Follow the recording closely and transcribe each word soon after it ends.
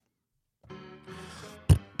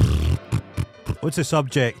What's the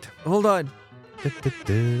subject? Hold on.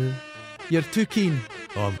 You're too keen.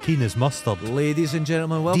 Oh, I'm keen as mustard. Ladies and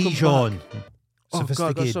gentlemen, welcome Dijon. back.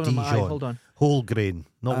 Sophisticated oh God, Dijon. Hold on. Whole grain.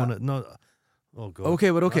 Not one. Not. Oh God. Okay,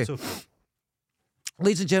 we're okay. That's okay.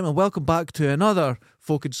 Ladies and gentlemen, welcome back to another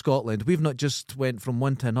Folk in Scotland. We've not just went from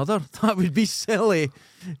one to another. That would be silly.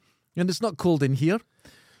 And it's not cold in here.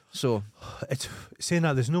 So It's saying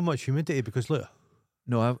that there's no much humidity because look,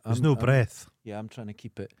 no, there's no breath. Yeah, I'm trying to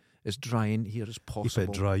keep it as dry in here as possible.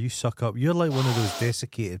 Keep it dry. You suck up. You're like one of those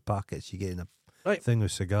desiccated packets you get in a thing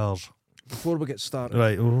with cigars. Before we get started,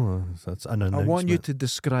 Right. Oh, that's an announcement. I want you to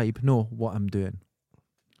describe what I'm doing.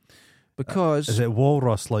 Because is it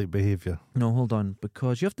walrus-like behaviour? No, hold on.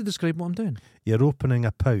 Because you have to describe what I'm doing. You're opening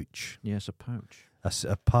a pouch. Yes, a pouch.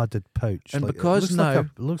 A padded pouch. And like, because now...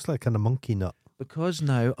 it looks like a monkey nut. Because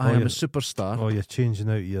now I am a superstar. Oh, you're changing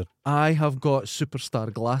out your... I have got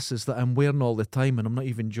superstar glasses that I'm wearing all the time, and I'm not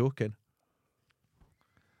even joking.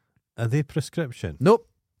 Are they prescription? Nope.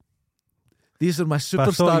 These are my superstar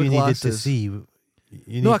I thought you glasses. needed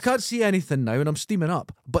to see. I can't see anything now, and I'm steaming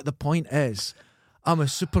up. But the point is, I'm a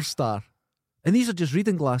superstar. And these are just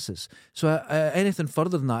reading glasses. So anything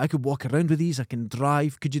further than that, I could walk around with these. I can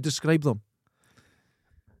drive. Could you describe them?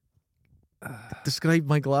 Describe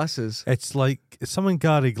my glasses. It's like someone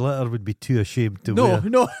Gary Glitter would be too ashamed to wear.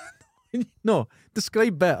 No.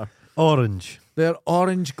 Describe better. Orange. They're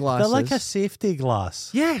orange glasses. They're like a safety glass.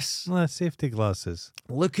 Yes. Safety glasses.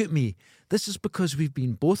 Look at me. This is because we've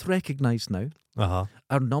been both recognised now. Uh-huh.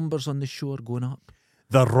 Our numbers on the show are going up.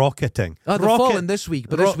 They're rocketing. They're falling this week,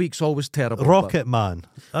 but this week's always terrible. Rocket Man.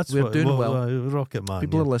 That's we're doing well. Rocket Man.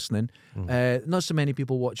 People are listening. Not so many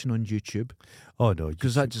people watching on YouTube. Oh, no.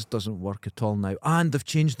 Because that just doesn't work at all now. And they've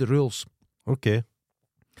changed the rules. Okay.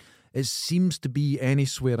 It seems to be any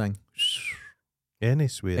swearing. Any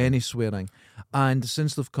swearing. Any swearing. And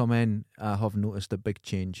since they've come in, I have noticed a big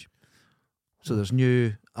change. So there's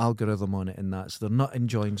new algorithm on it and that. So they're not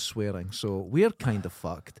enjoying swearing. So we're kind of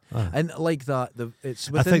fucked. And like that,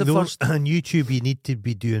 it's within the first... On YouTube, you need to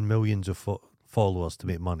be doing millions of followers to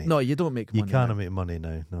make money. No, you don't make money. You can't make money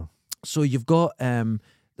now, no. So you've got...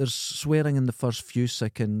 there's swearing in the first few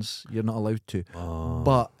seconds. You're not allowed to. Oh.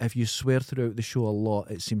 But if you swear throughout the show a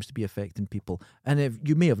lot, it seems to be affecting people. And if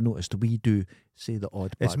you may have noticed, we do say the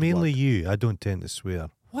odd bad It's mainly word. you. I don't tend to swear.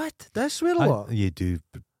 What? Do I swear a lot? You do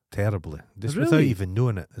terribly. Just Really? without even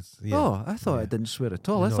knowing it. Oh, I thought I didn't swear at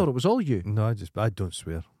all. I No. thought it was all you. No, I don't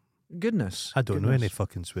swear. Goodness. I don't know any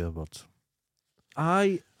fucking swear words.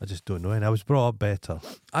 I just don't know any. I was brought up better.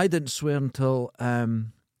 I didn't swear until I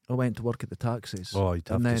went to work at the taxis. Oh, you'd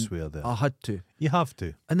have And to then swear there. I had to. You have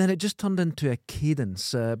to. And then it just turned into a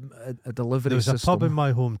cadence, a delivery There was system. a pub in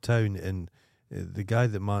my hometown, and the guy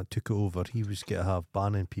that took it over, he was going to have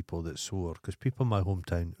banning people that swore, because people in my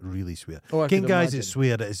hometown really swear. Oh, I King could guys imagine. that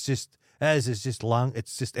swear,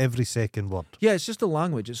 it's just every second word. Yeah, it's just a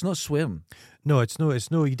language. It's not swearing. No, it's no.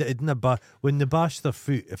 You didn't when they bash their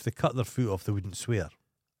foot, if they cut their foot off, they wouldn't swear.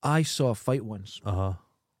 I saw a fight once,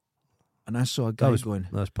 and I saw a guy going,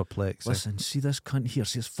 That's perplexing. listen, see this cunt here,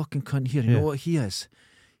 see this fucking cunt here. You Yeah. know what he is?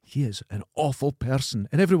 He is an awful person.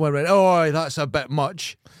 And everyone went, oh, that's a bit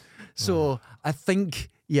much. So I think,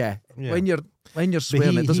 when you're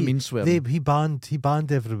swearing, it doesn't mean swearing. He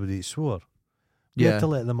banned everybody that swore. You Yeah. had to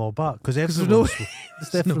let them all back because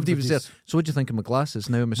Nobody was there. So what do you think of my glasses?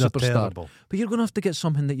 Now I'm a superstar. Terrible. But you're going to have to get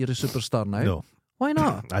something that you're a superstar now. No. Why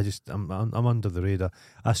not? I'm under the radar.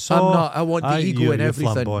 I'm not. I want the ego and you're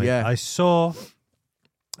everything. flamboyant. Yeah. I saw.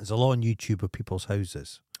 There's a lot on YouTube of people's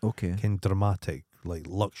houses. Okay. Kind of dramatic, like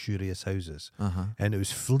luxurious houses. Uh-huh. And it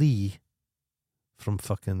was Flea from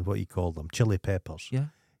fucking, what you call them, Chili Peppers. Yeah.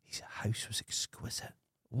 His house was exquisite.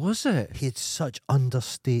 Was it? He had such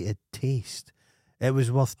understated taste. It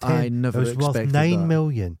was worth I never It was worth expected 9 that.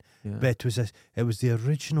 million. Yeah. But it was the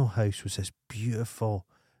original house was this beautiful,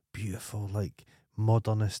 like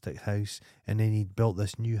modernistic house, and then he built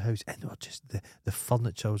this new house, and they were just the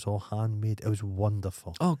furniture was all handmade. It was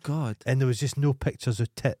wonderful. Oh God! And there was just no pictures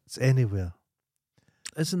of tits anywhere.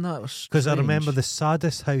 Isn't that Because I remember strange? the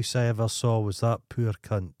saddest house I ever saw was that poor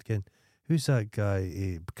cunt. Again, who's that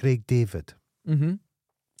guy? Craig David. Mm-hmm.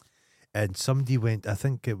 And somebody went. I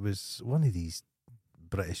think it was one of these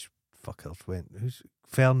British fuckers went. Who's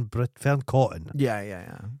Fern Cotton?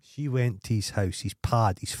 Yeah. She went to his house, his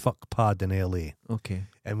fuck pad in LA. Okay.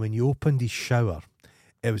 And when you opened his shower,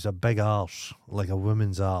 it was a big arse, like a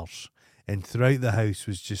woman's arse. And throughout the house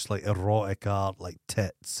was just like erotic art, like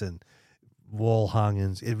tits and wall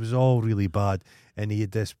hangings. It was all really bad. And he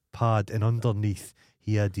had this pad, and underneath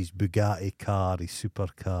he had his Bugatti car, his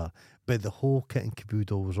supercar, but the whole kit and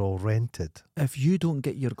caboodle was all rented. If you don't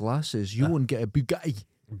get your glasses, you won't get a Bugatti.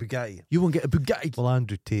 Bugatti. You won't get a Bugatti. Well,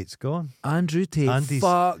 Andrew Tate's gone. Andrew Tate, And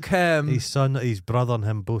fuck him. His son, his brother and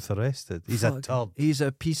him both arrested. He's a turd. He's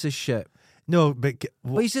a piece of shit. No, but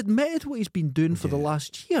He's admitted what he's been doing for the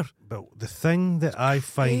last year. But the thing that I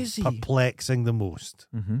find crazy. perplexing the most,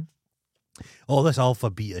 all this alpha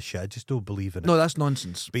beta shit, I just don't believe in it. No, that's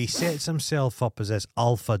nonsense. But he sets himself up as this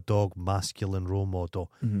alpha dog masculine role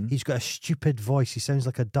model. He's got a stupid voice. He sounds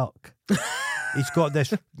like a duck. He's got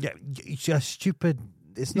this, he's a stupid,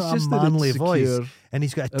 it's not a manly voice. And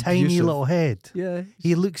he's got a tiny abusive little head. Yeah.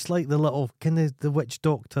 He looks like the little, kind of the witch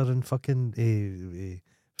doctor in fucking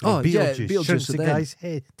Beetlejuice. Shrinks the guy's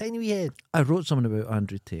head. Tiny wee head. I wrote something about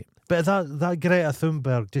Andrew Tate. But that Greta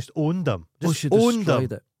Thunberg just owned him. She owned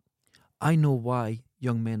destroyed him. it. I know why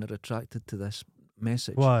young men are attracted to this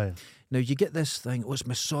message. Why? Now, you get this thing, it's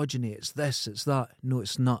misogyny, it's this, it's that. No,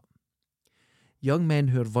 it's not. Young men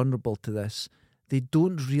who are vulnerable to this, they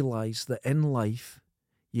don't realise that in life,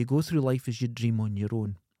 you go through life as you dream on your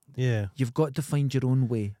own. Yeah. You've got to find your own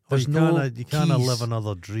way. There's you can't keys. live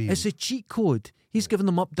another dream. It's a cheat code. He's giving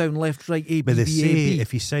them up, down, left, right, A, B, But they B, A, say B.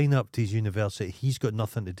 if you sign up to his university, he's got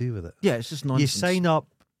nothing to do with it. Yeah, it's just nonsense. You sign up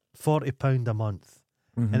 £40 a month,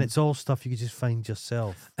 and it's all stuff you can just find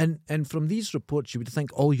yourself. And from these reports, you would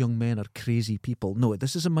think all young men are crazy people. No,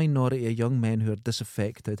 this is a minority of young men who are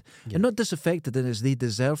disaffected. Yeah. And not disaffected in as they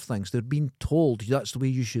deserve things. They're being told that's the way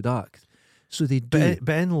you should act. So they do.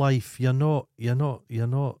 But in life, you're not.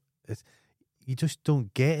 You just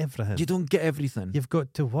don't get everything. You don't get everything. You've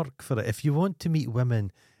got to work for it. If you want to meet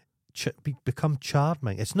women, become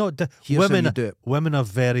charming. It's not Here's how women. you do it. Women are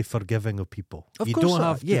very forgiving of people. Of you course don't they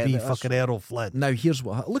have are. to Yeah, be but that's- fucking Errol Flynn. Now here's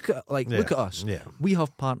what look at us. Yeah. We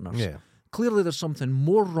have partners. Yeah. Clearly, there's something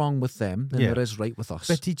more wrong with them than Yeah. there is right with us.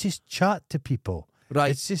 But you just chat to people.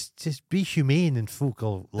 Right. It's just be humane and folk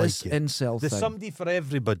will like This you. incel There's thing. somebody for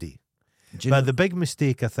everybody. Do you But know- the big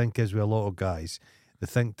mistake I think is with a lot of guys, they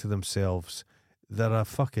think to themselves, they're a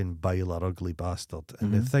fucking bile ugly bastard,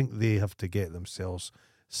 and they think they have to get themselves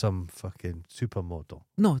some fucking supermodel.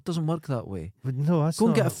 no, it doesn't work that way. But no, that's Go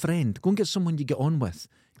and not. get a friend. Go and get someone you get on with.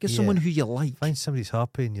 Get Yeah. someone who you like. Find somebody who's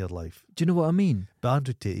happy in your life. Do you know what I mean? But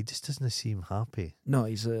Andrew Tate, he just doesn't seem happy. No,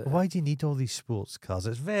 he's a. Why do you need all these sports cars?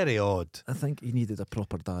 It's very odd. I think he needed a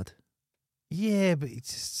proper dad. Yeah, but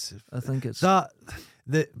it's just I think it's. I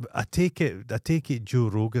take it Joe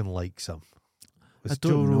Rogan likes him. Was I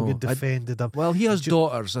don't Joe know. Rogan defended him? Well, he has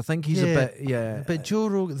daughters. I think he's a bit. Yeah. But Joe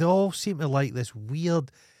Rogan, they all seem to like this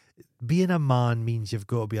weird. Being a man means you've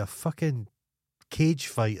got to be a fucking cage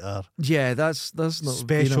fighter, Yeah, that's not special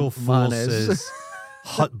being a man is.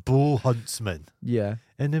 forces, bow huntsman. Yeah.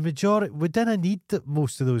 And the majority, we didn't need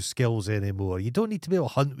most of those skills anymore. You don't need to be able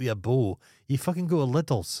to hunt with a bow. You fucking go to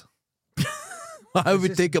Lidl's. I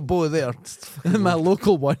would take a bow there. My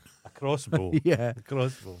local one. A crossbow. Yeah. A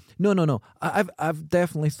crossbow. No. I've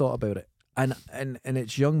definitely thought about it. And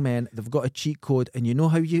it's young men, they've got a cheat code, and you know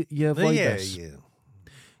how you avoid this? Yeah.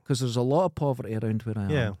 Because there's a lot of poverty around where I am.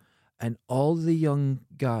 Yeah. And all the young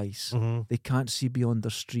guys, they can't see beyond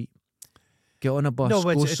their street. Get on a bus,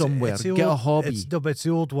 go somewhere, the get a old- hobby. But it's the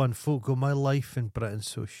old one, folk go, my life in Britain's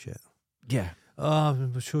so shit. Yeah. Oh,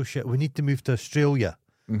 so shit. We need to move to Australia.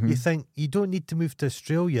 You think you don't need to move to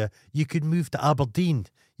Australia? You could move to Aberdeen.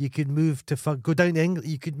 You could move to go down to England.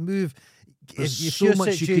 You could move. There's If so your much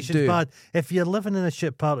you could situation's do. bad, if you're living in a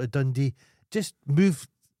shit part of Dundee, just move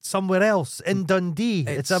somewhere else in Dundee.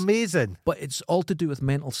 It's amazing. But it's all to do with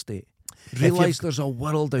mental state. Realise there's a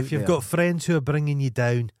world out there. If you've got friends who are bringing you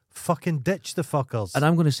down, fucking ditch the fuckers. And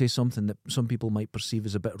I'm going to say something that some people might perceive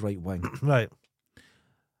as a bit right wing. Right.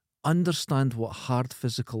 Understand what hard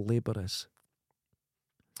physical labour is.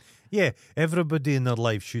 Yeah, everybody in their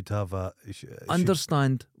life should have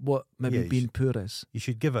Understand what maybe Yeah, being poor is. You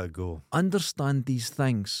should give it a go. Understand these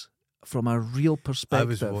things from a real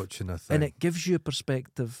perspective. I was watching a thing. And it gives you a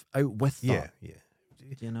perspective out with that. Yeah.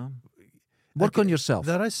 You know? Work on yourself.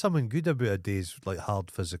 There is something good about a day's like hard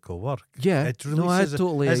physical work. Yeah. It No, I releases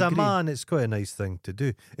totally as agree. a man, it's quite a nice thing to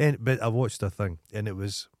do. But I watched a thing, and it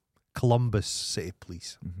was Columbus City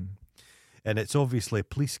Police, and it's obviously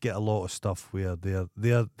police get a lot of stuff where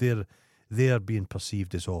they're being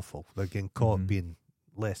perceived as awful. They're getting caught being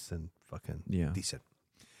less than fucking decent.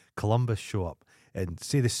 Columbus show up and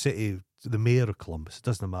say the mayor of Columbus, it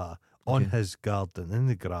doesn't matter. On his garden in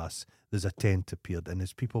the grass, there's a tent appeared, and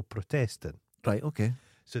there's people protesting. Right, okay.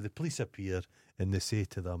 So the police appear and they say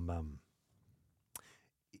to them,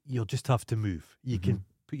 you'll just have to move. You can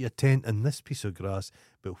put your tent in this piece of grass,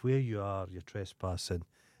 but where you are, you're trespassing.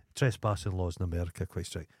 Trespassing laws in America are quite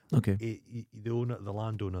strict. Okay. The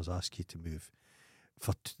landowners ask you to move.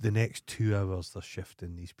 For the next 2 hours, they're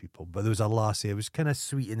shifting these people. But there was a lassie, it was kind of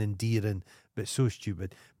sweet and endearing, but so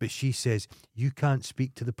stupid. But she says, you can't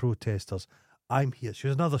speak to the protesters. I'm here. She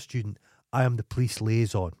was another student. I am the police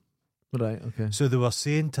liaison. Right, okay. So they were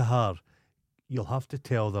saying to her, you'll have to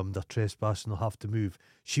tell them they're trespassing, they'll have to move.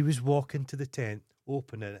 She was walking to the tent,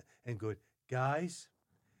 opening it, and going, guys,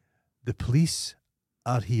 the police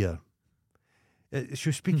are here. She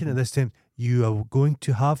was speaking at this time, you are going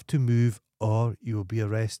to have to move or you will be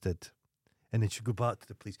arrested. And then she'd go back to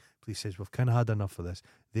the police. Police says, we've kind of had enough of this.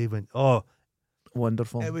 They went, oh,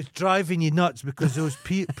 wonderful. it was driving you nuts because those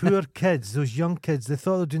poor kids, those young kids, they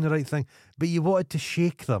thought they were doing the right thing, but you wanted to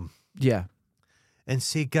shake them. Yeah. And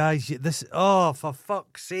say, guys, this, oh, for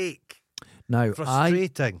fuck's sake. Now,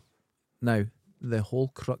 frustrating. Now, the whole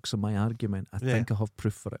crux of my argument, I think I have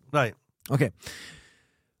proof for it. Right. Okay.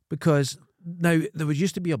 Because now, there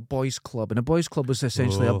used to be a boys' club, and a boys' club was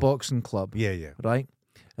essentially a boxing club. Yeah, yeah. Right?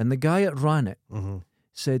 And the guy that ran it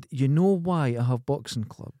said, you know why I have boxing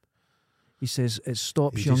club? He says, it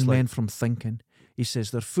stops young men from thinking. He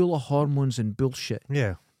says, they're full of hormones and bullshit.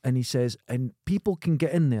 Yeah. And he says, and people can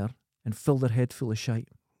get in there and fill their head full of shite.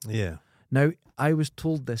 Yeah. Now, I was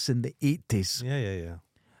told this in the 80s. Yeah.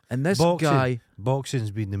 And this boxing's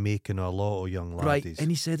been the making of a lot of young laddies. Right, and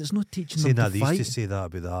he said it's not teaching them to fight. They fight. used to say that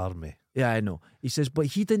about the army. Yeah, I know. He says, but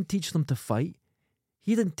he didn't teach them to fight.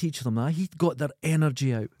 He didn't teach them that. He got their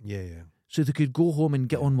energy out. Yeah. So they could go home and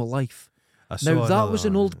get on with life. Now, that was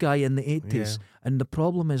an old guy in the 80s. And the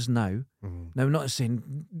problem is now, now I'm not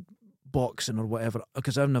saying boxing or whatever,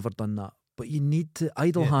 because I've never done that, but you need to,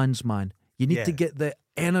 idle hands, man. You need to get the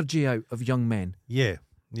energy out of young men. Yeah.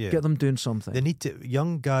 Get them doing something. They need to,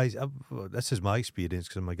 young guys, this is my experience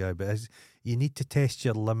because I'm a guy, but you need to test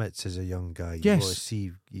your limits as a young guy. You want to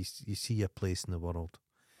see, you see your place in the world.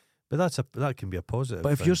 But that can be a positive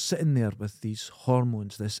But if thing. you're sitting there with these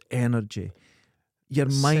hormones, this energy, your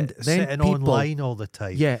mind, then sitting people, online all the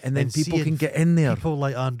time. Yeah, and then people can get in there. People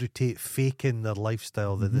like Andrew Tate faking their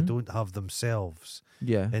lifestyle that they don't have themselves.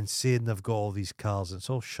 Yeah. And saying they've got all these cars. It's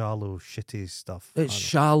all shallow, shitty stuff. It's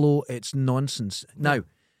shallow, it's nonsense. Now,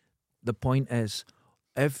 the point is,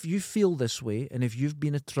 if you feel this way, and if you've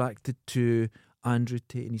been attracted to Andrew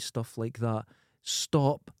Tate and his stuff like that,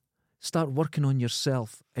 start working on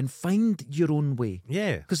yourself and find your own way.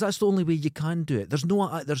 Yeah. Because that's the only way you can do it. There's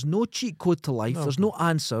no cheat code to life. No. There's no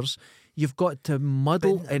answers. You've got to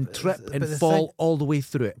muddle and trip and fall all the way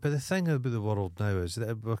through it. But the thing about the world now is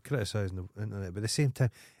that we're criticising the internet, but at the same time,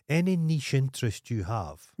 any niche interest you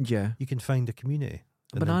have, you can find a community.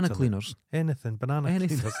 Banana cleaners. Anything.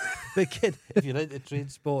 Cleaners. But kid, if you're into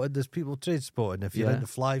trade spotting, there's people trade spotting. If you're into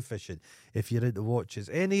fly fishing, if you're into watches,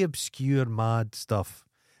 any obscure mad stuff.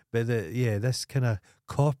 But this kind of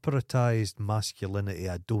corporatized masculinity,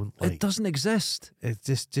 I don't like. It doesn't exist.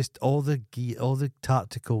 It's just all the gear, all the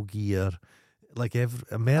tactical gear, like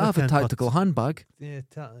American. I have a tactical handbag. Yeah,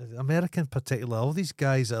 American particular. All these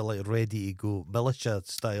guys are like ready to go, militia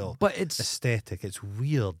style. But it's aesthetic. It's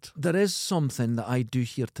weird. There is something that I do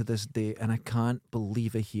hear to this day, and I can't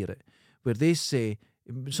believe I hear it, where they say.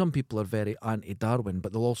 Some people are very anti-Darwin,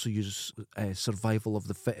 but they'll also use survival of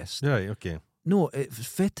the fittest. Right, okay. No,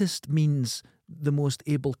 fittest means the most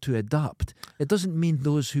able to adapt. It doesn't mean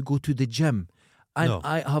those who go to the gym. And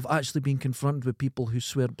I have actually been confronted with people who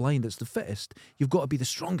swear blind it's the fittest. You've got to be the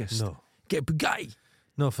strongest. No. Get a Bugatti.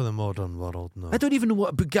 Not for the modern world, no. I don't even know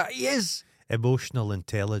what a Bugatti is. Emotional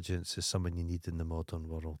intelligence is something you need in the modern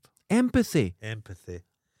world. Empathy.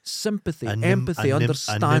 Sympathy, empathy,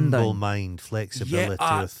 understanding. A nimble mind, flexibility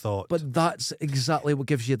of thought. But that's exactly what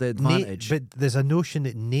gives you the advantage. But there's a notion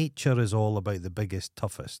that nature is all about the biggest,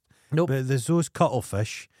 toughest. Nope. But there's those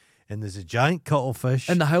cuttlefish, and there's a giant cuttlefish.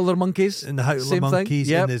 And the howler monkeys. And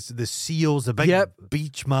there's the seals, the big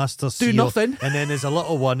beach master seal. Do nothing. And then there's a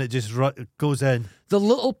little one that just goes in. The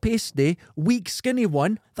little pasty, weak, skinny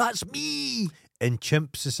one, that's me. In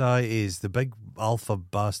chimp societies, the big alpha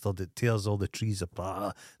bastard that tears all the trees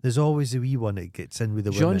apart, there's always a wee one that gets in with the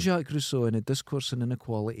women. Jean-Jacques Rousseau in A Discourse on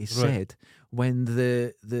Inequality said when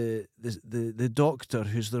the doctor,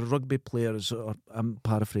 who's the rugby player, or I'm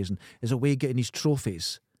paraphrasing, is away getting his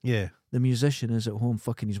trophies. Yeah. The musician is at home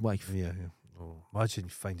fucking his wife. Yeah. Oh, imagine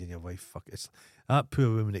finding your wife it's that poor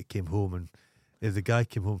woman that came home, and if the guy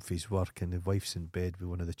came home for his work and the wife's in bed with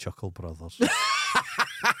one of the Chuckle brothers.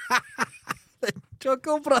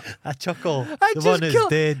 Chuckle, bro. A Chuckle. The one is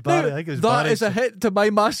dead, Barry. I think it was that Barry. Is a hit to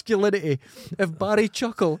my masculinity. If Barry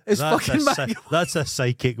Chuckle is fucking that's a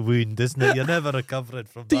psychic wound, isn't it? You're never recovering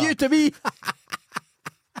from that. To you, to me.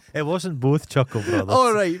 It wasn't both Chuckle Brothers.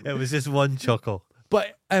 All right. It was just one Chuckle.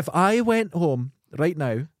 But if I went home right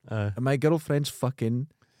now and my girlfriend's fucking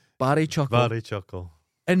Barry Chuckle,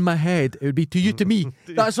 in my head, it would be to you, to me.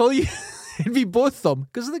 That's all you. It'd be both them.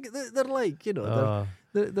 Because they're like, you know,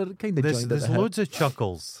 they're kind of joined. There's loads of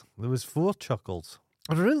Chuckles. There was 4 Chuckles.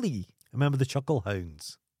 Really? Remember the Chuckle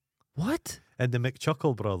Hounds? What? And the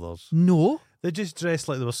McChuckle Brothers. No. They just dressed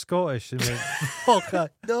like they were Scottish and went,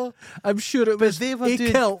 fuck. No, I'm sure it was they were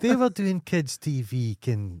doing kids'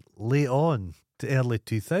 TV late on to early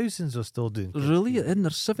 2000s. They're still doing kids really TV. in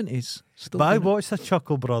their 70s. But I watched a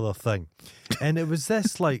Chuckle Brother thing, and it was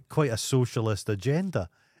this like quite a socialist agenda.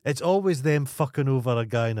 It's always them fucking over a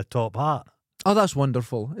guy in a top hat. Oh, that's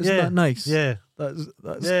wonderful. Isn't that nice? Yeah. That's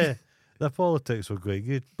Yeah. The politics were quite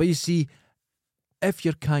good. But you see, if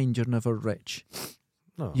you're kind, you're never rich.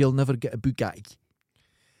 No. You'll never get a Bugatti.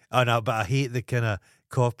 I know, but I hate the kind of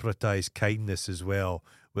corporatized kindness as well,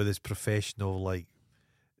 with his professional, like,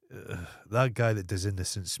 that guy that does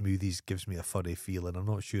innocent smoothies gives me a funny feeling. I'm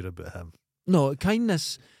not sure about him. No,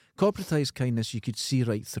 kindness, corporatized kindness, you could see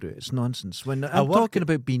right through it. It's nonsense. When I'm talking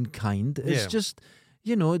about being kind, it's just,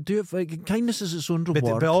 you know, do it for, kindness is its own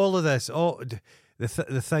reward. But all of this,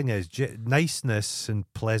 the thing is, niceness and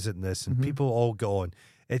pleasantness, and people all get on.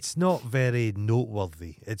 It's not very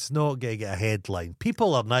noteworthy. It's not going to get a headline.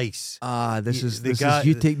 People are nice. This is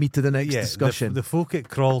you take me to the next discussion. The folk that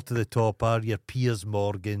crawl to the top are your Piers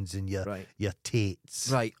Morgans and your Tates.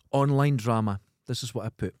 Right, online drama. This is what I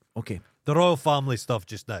put. Okay. The royal family stuff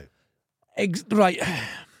just now. Right.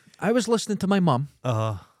 I was listening to my mum.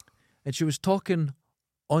 And she was talking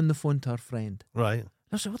on the phone to her friend. Right. And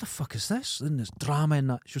I said, what the fuck is this? And there's drama in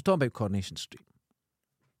that. She was talking about Coronation Street.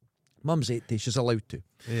 Mum's 80, she's allowed to.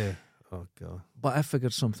 Yeah. Oh, God. But I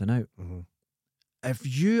figured something out. If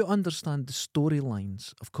you understand the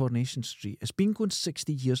storylines of Coronation Street, it's been going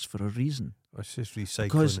 60 years for a reason. It's just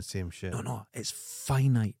recycling the same shit. No, it's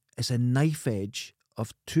finite. It's a knife edge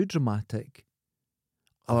of too dramatic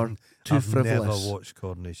or too frivolous. I've never watched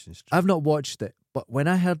Coronation Street. I've not watched it, but when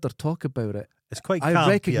I heard her talk about it, it's quite I campy,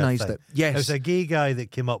 recognised it. Yes. It was a gay guy that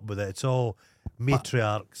came up with it. It's all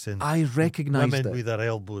matriarchs and I recognised women it. with their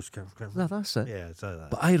elbows. No, that's it. Yeah, it's like that.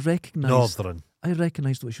 But I recognised I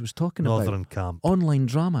recognised what she was talking about. Northern camp. Online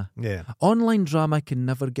drama. Yeah. Online drama can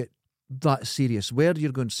never get that serious. Where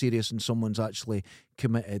you're going serious and someone's actually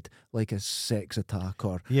committed like a sex attack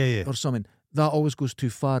or something. That always goes too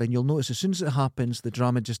far, and you'll notice as soon as it happens, the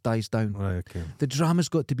drama just dies down. Right, okay. The drama's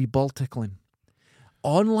got to be ball tickling.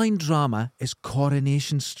 Online drama is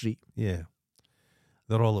Coronation Street. Yeah.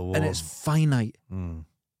 They're all at war. And it's finite.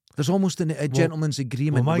 There's almost a gentleman's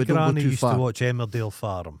agreement. Well, my granny used to watch Emmerdale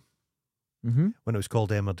Farm when it was called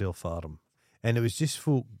Emmerdale Farm. And it was just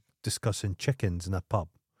folk discussing chickens in a pub.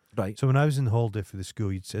 Right. So when I was in holiday for the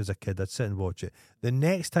school, as a kid, I'd sit and watch it. The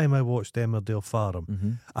next time I watched Emmerdale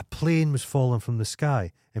Farm, a plane was falling from the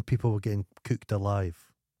sky and people were getting cooked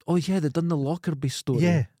alive. Oh, yeah, they'd done the Lockerbie story.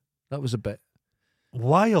 Yeah. That was a bit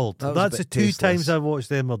wild. That's the 2 tasteless. times I watched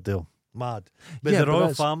Emmerdale. Mad. But the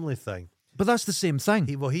royal family thing. But that's the same thing.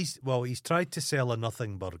 He's tried to sell a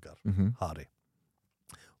nothing burger, Harry.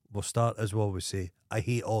 We'll start as we always say. I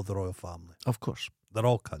hate all the royal family. Of course. They're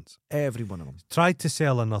all cunts. Every one of them. Tried to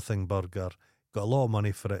sell a nothing burger, got a lot of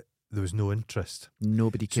money for it. There was no interest.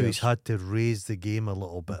 Nobody cares. So he's had to raise the game a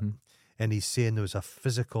little bit. And he's saying there was a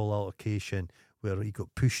physical altercation where he got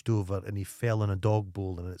pushed over and he fell in a dog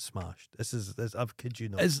bowl and it smashed. This I kid you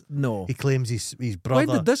not. No. He claims his brother.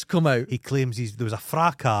 When did this come out? He claims there was a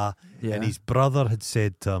fracas and his brother had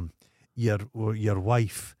said to him, your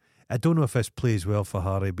wife, I don't know if this plays well for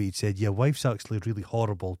Harry, but he said, your wife's actually really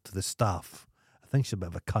horrible to the staff. I think she's a bit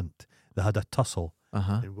of a cunt. They had a tussle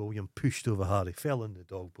and William pushed over Harry, fell in the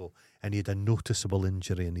dog bowl, and he had a noticeable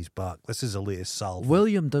injury in his back. This is the latest salve.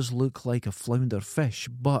 William does look like a flounder fish,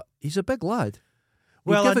 but he's a big lad.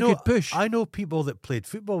 Well, a good push. I know people that played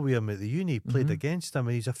football with him at the uni, played against him,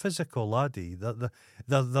 and he's a physical laddie.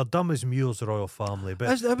 They're dumb as mules, the royal family.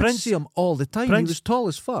 But I would see him all the time. He was tall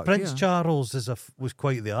as fuck. Prince Charles was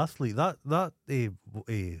quite the athlete. That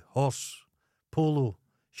horse polo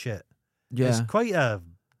shit is quite a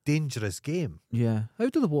dangerous game. Yeah. How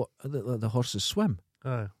do the horses swim?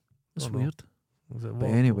 That's weird. But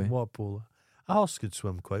anyway. What polo? A horse could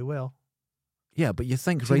swim quite well. Yeah, but you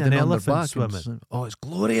think Seen riding an on their elephant back. swimming. Oh, it's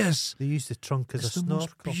glorious. They use the trunk as It's a the most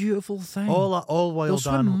snorkel. beautiful thing. All wild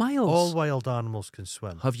swim animals. miles. All wild animals can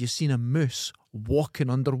swim. Have you seen a moose walking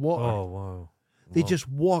underwater? Oh wow! They just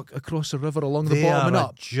walk across the river along the bottom and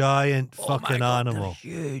up. Giant Oh my fucking God, animal.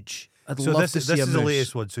 they're huge. I'd So love this to is see a the moose.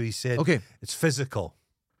 latest one. So he said, Okay. it's physical,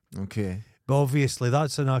 Okay. But obviously,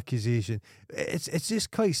 that's an accusation. It's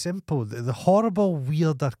just quite simple. The horrible,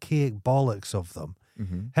 weird, archaic bollocks of them.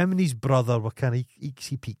 Mm-hmm. Him and his brother were kind of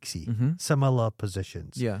eeksy-peeksy, Mm-hmm. similar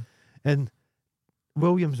positions. Yeah. And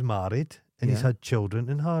William's married, and he's Yeah. had children,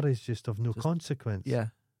 and Harry's just of no Just- consequence. Yeah.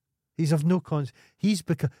 He's of no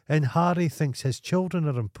consequence. And Harry thinks his children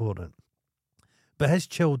are important. But his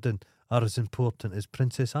children are as important as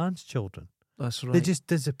Princess Anne's children. That's right. They just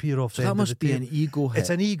disappear off so the that end must of the be table. an ego hit. It's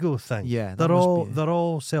an ego thing. Yeah, that they're must all be- they're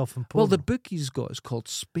all self-important. Well, the book he's got is called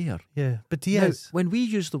Spare. yeah, but he Now, is. when we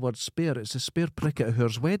use the word spare, it's a spare prick at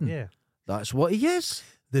Hoor's wedding. Yeah, That's what he is.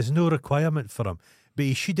 there's no requirement for him, but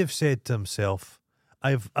he should have said to himself,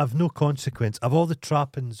 "I've no consequence. I've all the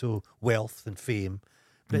trappings of wealth and fame,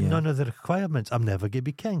 but Yeah. none of the requirements. I'm never going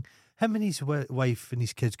to be king." Him and his wife and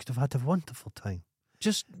his kids could have had a wonderful time,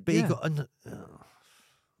 Just, but yeah. he got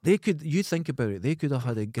They could, you think about it, they could have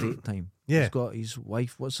had a great time. Yeah. He's got his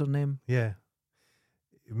wife, what's her name? yeah,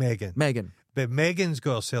 Meghan. Megan. But Meghan's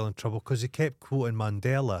got herself in trouble because he kept quoting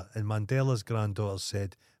Mandela, and Mandela's granddaughter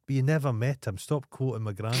said, "But you never met him. Stop quoting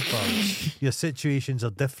my grandfather. Your situations are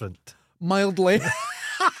different." Mildly.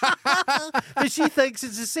 But she thinks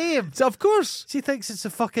it's the same. Of course. She thinks it's the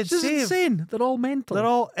fucking This is same. insane. They're all mental. They're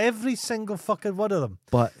all, every single fucking one of them.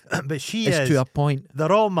 but But she it's is. to a point.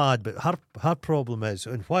 They're all mad, but her problem is,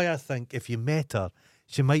 and why I think if you met her,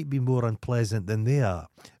 she might be more unpleasant than they are,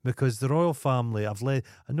 because the royal family, I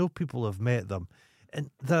know people have met them, and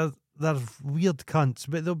they're weird cunts,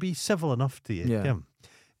 but they'll be civil enough to you. Yeah.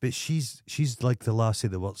 But she's like the lassie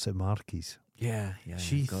that works at Marquis. Yeah, yeah.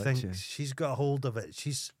 She gotcha. thinks she's got a hold of it.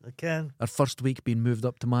 She's again, Her first week being moved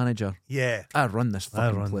up to manager. yeah. I run this I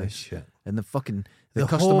fucking run place. this shit. And the The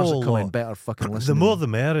customers whole that come in lot. better fucking listen. The to more me. the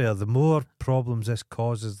merrier. The more problems this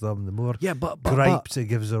causes them. The more Yeah, but gripes it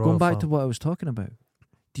gives the royal going back to family. what I was talking about,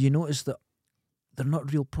 do you notice that they're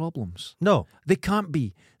not real problems? No, They can't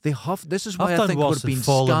be. They have. This is why I've I done think we're worse than being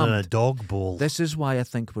falling in a scammed. dog bowl. This is why I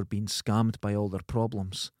think we're being scammed by all their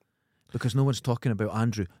problems, because no one's talking about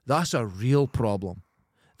Andrew. That's a real problem.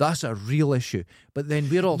 That's a real issue. But then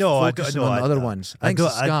we're all focusing on the other ones. I think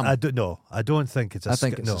it's a scam. I don't know. I don't think it's a I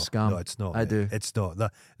think scam. it's a scam. No, it's not. I mate. do. It's not.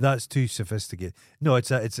 That's too sophisticated. No, it's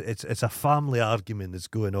a family argument that's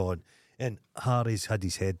going on, and Harry's had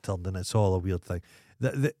his head turned, and it's all a weird thing.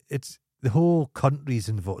 It's the whole country's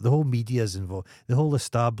involved, the whole media's involved, the whole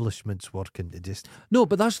establishment's working to just. No,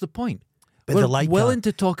 but that's the point. But We're they like willing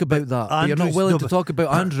that. to talk about that, but you're not Andrew's- willing no, to but- talk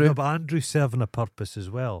about Andrew. No, but Andrew's serving a purpose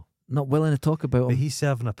as well. Not willing to talk about But him. he's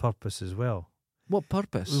serving a purpose as well. What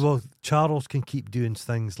purpose? Well, Charles can keep doing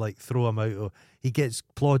things like throw him out, or he gets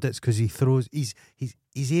plaudits because he throws. He's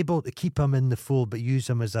able to keep him in the fold, but use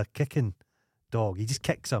him as a kicking dog. He just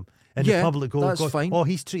kicks him, and Yeah, the public go, that's fine. "Oh,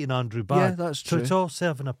 he's treating Andrew Yeah, bad." that's So true. it's all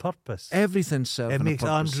serving a purpose. Everything's serving It makes a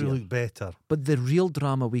purpose Andrew here. look better. But the real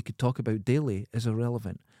drama we could talk about daily is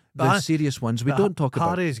irrelevant. The But serious ones we But don't talk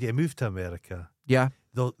about. Harry's getting moved to America. Yeah.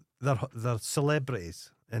 They're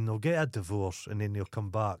celebrities, and they'll get a divorce, and then he'll come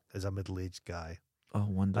back as a middle-aged guy. Oh,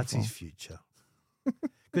 wonderful. That's his future.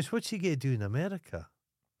 Because what's he going to do in America?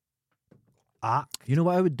 Act. You know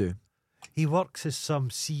what I would do? He works as some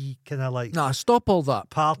kind of like Nah, stop all that.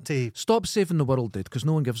 party. Stop saving the world, dude, because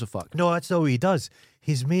no one gives a fuck. No, that's not what he does.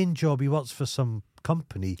 His main job, he works for some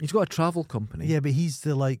company. He's got a travel company. Yeah, but he's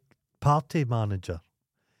the like party manager.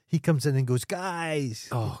 He comes in and goes, "Guys."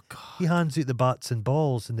 Oh, God. He hands out the bats and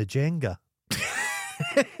balls and the Jenga.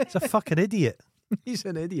 He's a fucking idiot. He's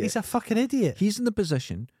an idiot. He's a fucking idiot. He's in the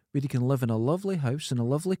position where he can live in a lovely house in a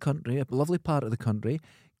lovely country, a lovely part of the country,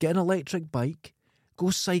 get an electric bike, go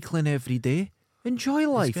cycling every day, enjoy His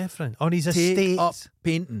life. girlfriend on his Take estate. up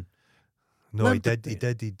painting. No, Learn he to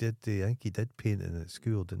did. He did. I think he did painting at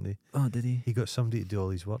school, didn't he? Oh, did he? He got somebody to do all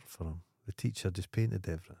his work for him. The teacher just painted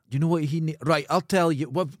everything. You know what he needs? Right, I'll tell you.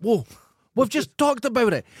 We've just talked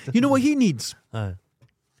about it. You know what he needs? Aye.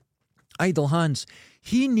 Idle hands.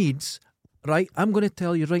 He needs, right, I'm going to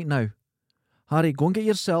tell you right now, Harry, go and get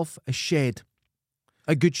yourself a shed,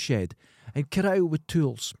 a good shed, and kit it out with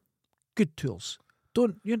tools. Good tools.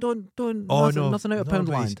 Don't nothing out of no, Pound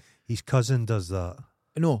but Land. His cousin does that.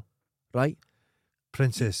 No, right?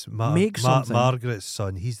 Princess Make something. Margaret's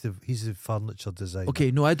son. He's the furniture designer. Okay,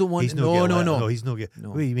 no, I don't want. He's No. No, he's no.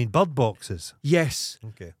 No. Wait, you mean bird boxes? Yes.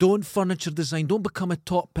 Okay. Don't furniture design. Don't become a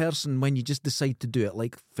top person when you just decide to do it,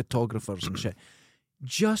 like photographers and shit.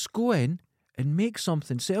 Just go in and make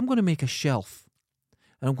something. Say, I'm going to make a shelf,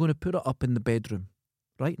 and I'm going to put it up in the bedroom.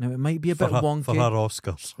 Right now, it might be a bit wonky. For her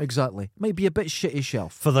Oscars. Exactly, might be a bit shitty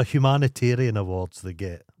shelf. For the humanitarian awards they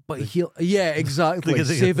get. But exactly. They'll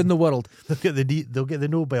get Saving the world. They'll get the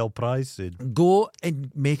Nobel Prize soon. Go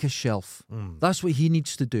and make a shelf. Mm. That's what he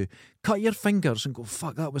needs to do. Cut your fingers and go,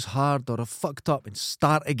 fuck, that was hard, or I fucked up, and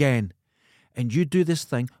start again. And you do this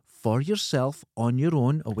thing for yourself, on your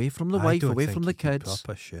own, away from the wife, away from the kids. Up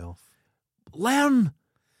a shelf. Learn.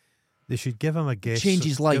 They should give him a guest. Change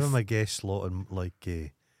his life. Give him a guest slot in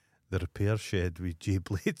the repair shed with J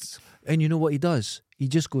Blades. And you know what he does? He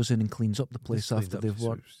just goes in and cleans up the place after they've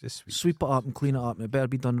worked. Sweep it up and clean it up, and it better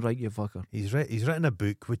be done right, you fucker. He's written a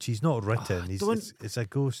book which he's not written. It's a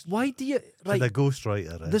ghost. Why do you? Right, a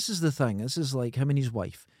ghostwriter. This is the thing. This is like him and his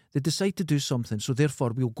wife. They decide to do something, so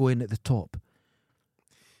therefore we'll go in at the top.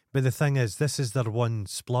 But the thing is, this is their one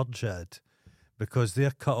splurge at it. Because they're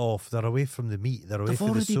cut off, they're away from the meat, they're away from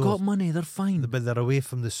the source. They've already got money, they're fine. But they're away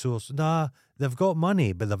from the source. Nah, they've got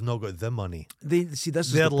money, but they've not got the money. This is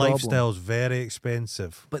their the problem. lifestyle's very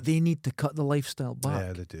expensive. But they need to cut the lifestyle back.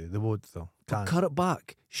 Yeah, they do. They won't though. Can't. Cut it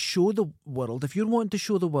back. Show the world. If you're wanting to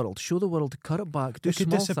show the world, cut it back. Do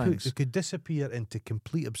small things. They could disappear into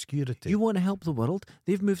complete obscurity. You want to help the world?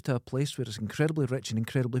 They've moved to a place where it's incredibly rich and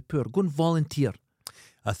incredibly poor. Go and volunteer.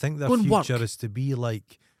 I think their future is to be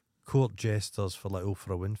like court jesters for like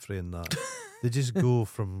Oprah Winfrey and that. They just go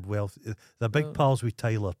from wealth. They're big pals with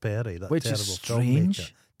Tyler Perry, that which terrible is strange.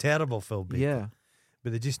 filmmaker. Terrible filmmaker. Yeah.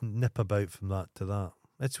 But they just nip about from that to that.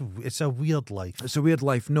 It's a weird life. It's a weird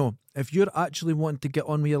life. No. If you're actually wanting to get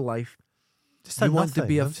on with your life, you want to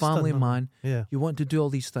be a family man, you want to do all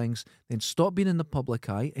these things, then stop being in the public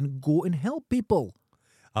eye and go and help people.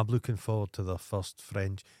 I'm looking forward to their first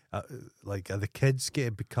French. The kids get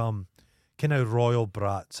to become kind of royal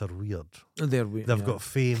brats are weird. They're weird. They've got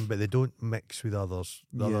fame, but they don't mix with other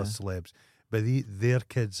celebs. But their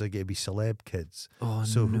kids are going to be celeb kids. Oh,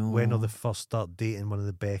 so no. when will they first start dating one of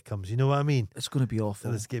the Beckhams? You know what I mean? It's going to be awful.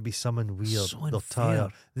 There's going to be someone weird. So they'll unfair. tire.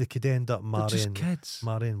 They could end up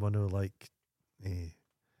marrying one of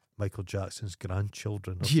Michael Jackson's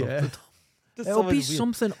grandchildren or something. It'll be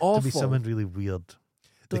something awful. It'll be something really weird.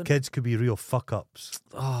 The kids could be real fuck-ups.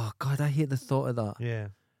 Oh, God, I hate the thought of that. Yeah.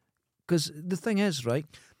 Because the thing is, right?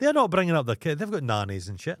 They're not bringing up their kid. They've got nannies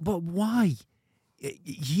and shit. But why?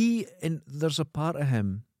 There's a part of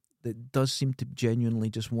him that does seem to genuinely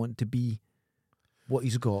just want to be what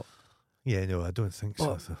he's got. Yeah, no, I don't think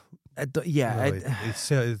so.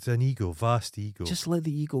 It's an ego, vast ego. Just let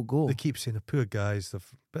the ego go. They keep saying the poor guys.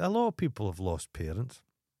 But a lot of people have lost parents.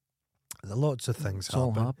 Lots of things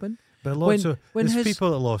happen. But there's people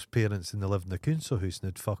that lost parents and they lived in the council house and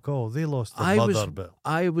they'd fuck all. They lost their mother.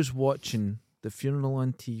 I was watching the funeral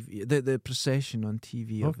on TV, the procession on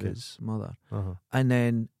TV of his mother. Uh-huh. And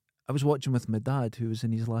then I was watching with my dad, who was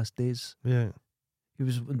in his last days. Yeah. He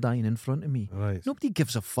was dying in front of me. Right. Nobody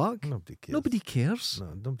gives a fuck. Nobody cares.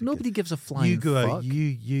 No, nobody gives a flying fuck. You go out,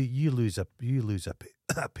 you lose a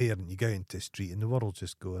parent, you go into the street and the world's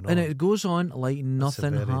just going on. And it goes on like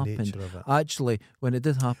nothing happened. Actually, when it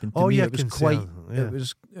did happen to me, it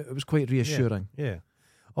was quite reassuring. Yeah.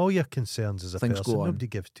 All your concerns as a person, nobody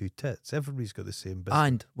gives two tits. Everybody's got the same business.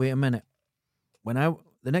 And wait a minute.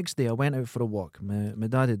 The next day I went out for a walk. My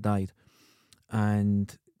dad had died,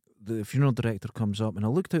 and the funeral director comes up, and I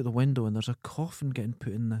looked out the window, and there's a coffin getting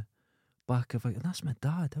put in the back of it. And that's my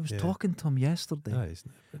dad. I was talking to him yesterday.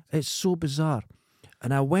 It's so bizarre.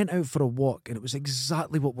 And I went out for a walk, and it was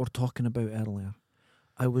exactly what we're talking about earlier.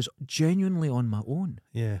 I was genuinely on my own.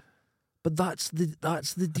 Yeah. But that's the deal.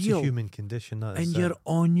 It's a human condition. And you're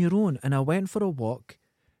on your own. And I went for a walk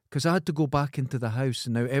because I had to go back into the house,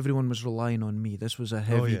 and now everyone was relying on me. This was a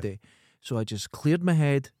heavy day. So I just cleared my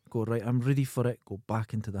head, go, right, I'm ready for it, go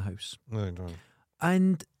back into the house. No.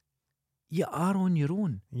 And you are on your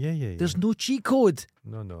own. Yeah. There's no cheat code.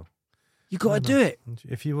 No. You got to do it.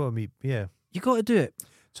 If you want to meet, you got to do it.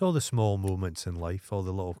 It's all the small moments in life, all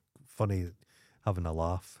the little funny, having a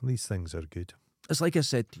laugh. These things are good. It's like I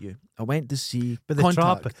said to you, I went to see But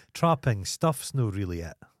the trapping stuff's no really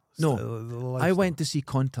it. No, I went to see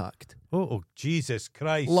Contact. Oh, Jesus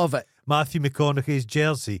Christ. Love it. Matthew McConaughey's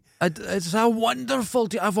jersey. It's a wonderful...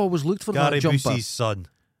 I've always looked for Gary that jumper. Busey's son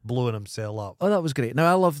blowing himself up. Oh, that was great.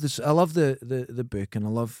 Now, I love this. I love the book, and I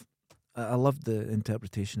love the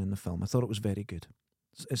interpretation in the film. I thought it was very good.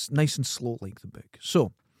 It's nice and slow like the book.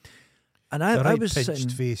 So, and I was pinched sitting...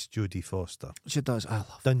 face Jodie Foster. She does. I love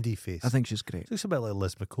her. Dundee face. I think she's great. Looks a bit like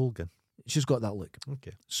Liz McColgan. She's got that look.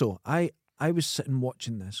 Okay. So, I was sitting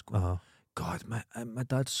watching this going, Uh-huh. God, my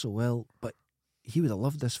dad's so ill, but he would have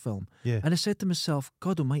loved this film. Yeah. And I said to myself,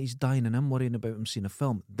 God almighty, he's dying and I'm worrying about him seeing a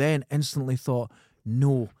film. Then instantly thought,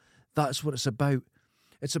 no, that's what it's about.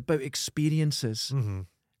 It's about experiences. Mm-hmm.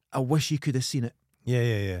 I wish you could have seen it.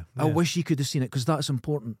 Yeah. I wish you could have seen it because that's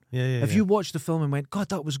important. Yeah. If you watched the film and went, God,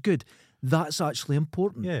 that was good, that's actually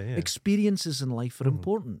important. Yeah. Experiences in life are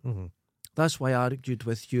important. Mm-hmm. That's why I argued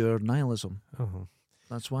with your nihilism. Uh-huh.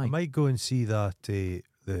 That's why. I might go and see that the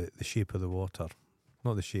Shape of the Water,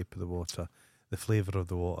 not the Shape of the Water, the Flavour of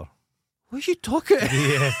the Water. What are you talking?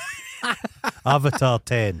 Yeah. Avatar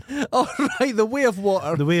 10. Oh, right, The Way of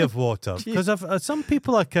Water. The Way of Water. Because some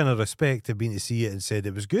people I kind of respect have been to see it and said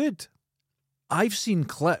it was good. I've seen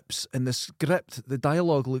clips and the script, the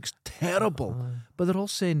dialogue looks terrible, but they're all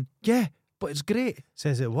saying, yeah, but it's great.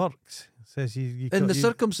 Says it works. Says you In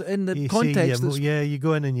the context. You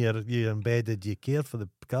go in and you're embedded, you care for the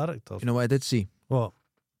characters. You know what I did see? What?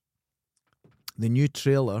 The new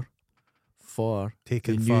trailer for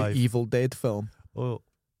Taken the 5. new Evil Dead film. Oh.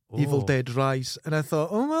 Evil Dead Rise. And I thought,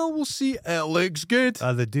 oh, well, we'll see. It looks good.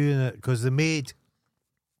 Are they doing it? Because they made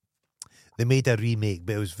a remake,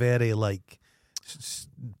 but it was very like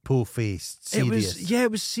po-faced, serious.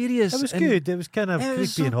 It was serious. It was good. It was kind of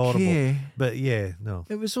creepy and horrible. But yeah, no.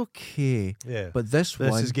 It was okay. Yeah. But this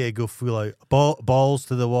one... This is going to go full out. Balls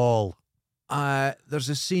to the wall. There's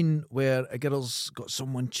a scene where a girl's got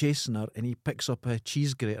someone chasing her and he picks up a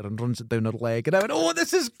cheese grater and runs it down her leg. And I went, oh,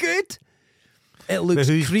 this is good. It looks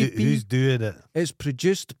creepy. Who's doing it? It's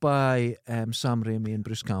produced by Sam Raimi and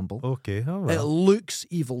Bruce Campbell. Okay, all right. It looks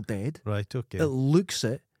Evil Dead. Right, okay. It looks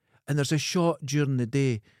it. And there's a shot during the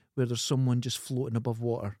day where there's someone just floating above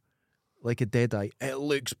water, like a deadeye. It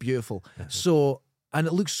looks beautiful. And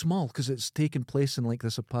it looks small because it's taking place in like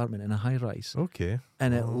this apartment in a high rise. Okay.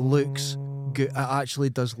 And it looks good. It actually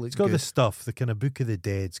does look good. It's got the stuff, the kind of Book of the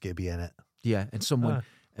Dead's going to be in it. Yeah, and someone,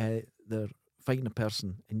 they're fighting a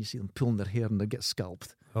person and you see them pulling their hair and they get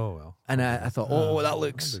scalped. Oh, well. And I thought, that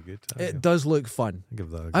looks... Good. It does look fun. I'll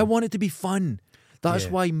give that a go. I want it to be fun. That's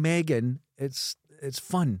why Megan, it's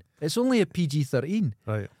fun. It's only a PG-13.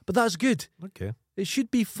 Right. But that's good. Okay. It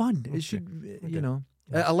should be fun. It should, you know.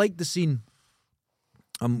 I like the scene.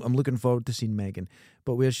 I'm looking forward to seeing Megan.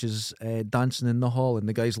 But where she's dancing in the hall and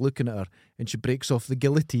the guy's looking at her and she breaks off the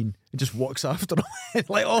guillotine and just walks after him.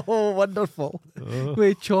 Like, oh, wonderful.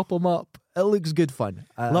 We chop him up. It looks good fun.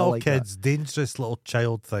 Little like kids, dangerous little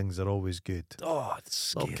child things are always good. Oh, it's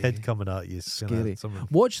scary. Little kid coming at you. Scary.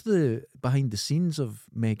 Watch the behind the scenes of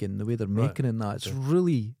Megan, the way they're making and that. It's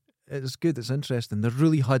really, it's good. It's interesting. They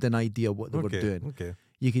really had an idea what they were doing. Okay.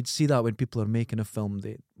 You could see that when people are making a film,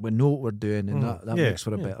 we know what we're doing, and that makes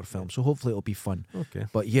for a better film. So hopefully it'll be fun. Okay.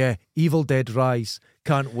 But yeah, Evil Dead Rise.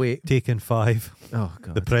 Can't wait. Taken 5. Oh,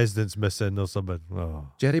 God. The president's missing or something. Oh.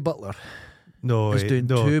 Jerry Butler. No, he's doing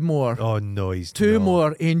 2 more. Oh, no, he's two not.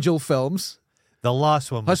 more Angel films. The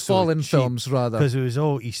last one was Has Fallen so cheap, films, rather. because it was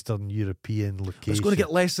all Eastern European location. It's going to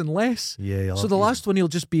get less and less. Yeah. So the last one, he'll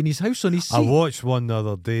just be in his house on his seat. I watched one the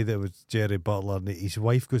other day that was Jerry Butler and his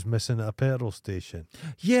wife goes missing at a petrol station.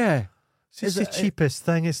 Yeah. It's the cheapest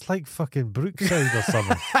thing. It's like fucking Brookside or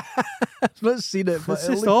something. I've not seen it, but It's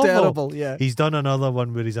it just looked awful. terrible. Yeah. He's done another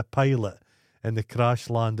one where he's a pilot in the crash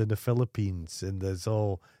land in the Philippines, and there's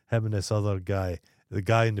all him and this other guy. The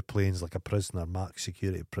guy in the plane's like a prisoner, max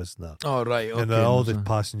security prisoner. Oh, right. Okay. And all the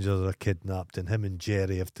passengers are kidnapped, and him and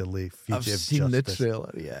Jerry have to lay fugitive I've seen justice. the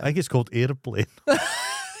trailer, yeah. I think it's called Airplane.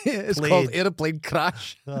 It's Plane. called Airplane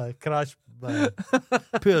Crash. Crash.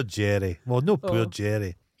 Poor Jerry. Well, no, poor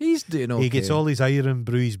Jerry. He's doing okay. He gets all his iron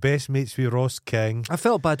brew. His best mates with Ross King. I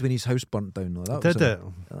felt bad when his house burnt down, though.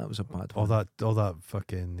 That was a bad one. All that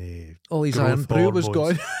fucking all his iron brew was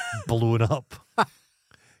gone. Blown up.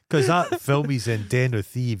 Because that film he's in, Den of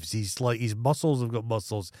Thieves, he's like, his muscles have got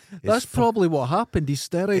muscles. That's probably what happened. His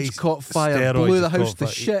steroids caught fire, blew the house to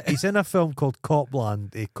shit. He's in a film called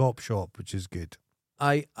Copland, a cop shop, which is good.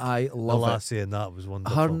 I love the lassie in that was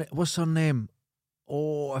wonderful. What's her name?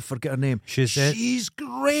 Oh, I forget her name. She's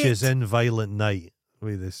great. She's in Violent Night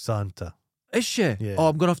with the Santa. Is she? Yeah. Oh,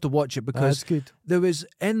 I'm going to have to watch it because That's good. there was,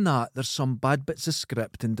 in that, there's some bad bits of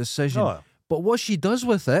script and decision. Oh. But what she does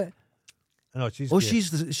with it, No, she's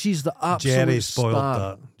the absolute Jerry spoiled star.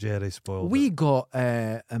 that. Jerry spoiled We it. got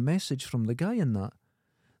a message from the guy in that.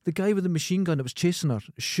 The guy with the machine gun that was chasing her,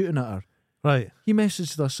 shooting at her. Right. He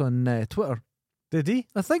messaged us on Twitter. Did he?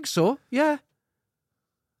 I think so, yeah.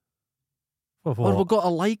 What? Or we got a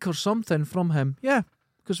like or something from him. Yeah,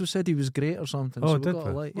 because we said he was great or something. Oh, so we did got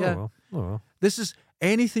we? a like. Oh, Yeah. well. Oh, well. This is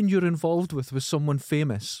anything you're involved with someone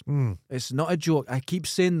famous. It's not a joke. I keep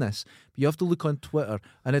saying this. But you have to look on Twitter,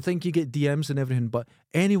 and I think you get DMs and everything, but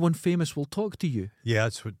anyone famous will talk to you. Yeah,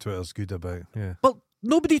 that's what Twitter's good about. Yeah. But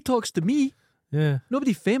nobody talks to me. Yeah.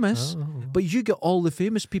 Nobody famous. Oh. But you get all the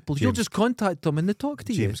famous people. You'll just contact them and they talk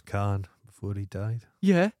to you. James Caan before he died.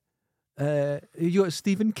 Yeah. You got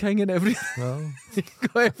Stephen King and everything. Well, You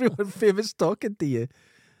got everyone famous talking to you.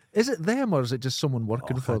 Is it them or is it just someone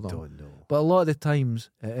working for them? I don't know. But a lot of the times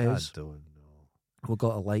it I is. don't know. We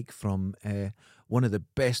got a like from one of the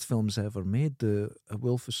best films ever made, The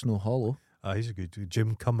Wolf of Snow Hollow. He's a good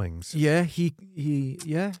Jim Cummings. Yeah, he's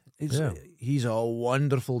a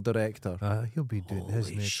wonderful director. He'll be doing his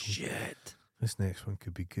Holy next shit. one. This next one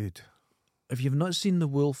could be good. If you've not seen The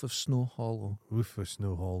Wolf of Snow Hollow, Wolf of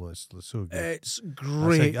Snow Hollow is so good. it's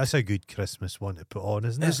great. That's a good Christmas one to put on,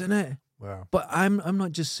 isn't it? Isn't it? Wow. But I'm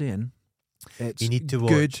not just saying it's You need to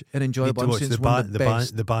good watch- and You need enjoyable. to I'm watch saying the, it's one of the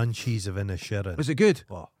best. the Banshees of Inisherin. Is it good?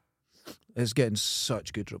 Oh, It's getting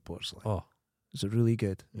such good reports. Like. oh, Is it really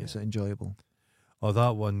good? Yeah. Is it enjoyable? oh,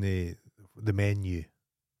 that one, the menu.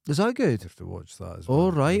 Is that You good? have to watch that as well.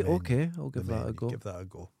 Oh, The right. Menu. Okay. I'll The give that a Menu. go. Give that a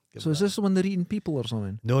go. Give So is that this the one they're eating people or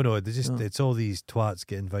something? No, they just Oh. it's all these twats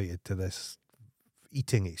get invited to this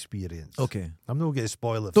eating experience. Okay. I'm not going to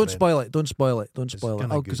spoil it. Don't for spoil it. Don't spoil it. Don't It's spoil it.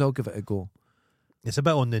 kinda Because good. I'll give it a go. It's a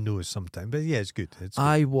bit on the nose sometimes, but yeah, it's good. It's good.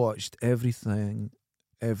 I watched everything,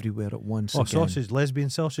 everywhere at once. Oh, again. lesbian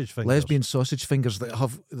sausage fingers. Lesbian sausage fingers that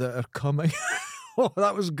are coming. Oh,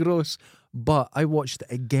 that was gross. But I watched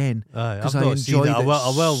it again. Aye, 'cause I've I not seen enjoyed it. I it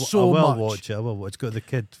will so much. watch it. I will. It's got the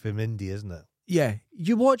kid from India, isn't it? Yeah,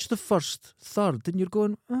 you watch the first third, and you're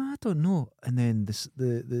going, I don't know, and then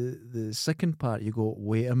the second part, you go,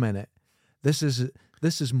 wait a minute, this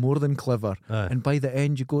is more than clever, Aye. and by the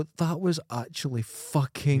end, you go, that was actually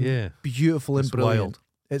fucking Yeah. beautiful and It's brilliant. wild.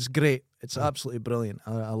 It's great. It's Yeah. absolutely brilliant.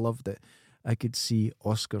 I loved it. I could see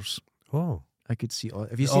Oscars. Oh, I could see.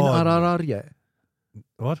 Have you seen Oh, RRR yet?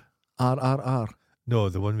 what? RRR. No,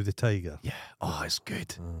 the one with the tiger. Yeah. Oh, it's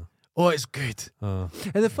good. Uh, Oh, it's good. And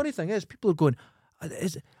the funny thing is, people are going,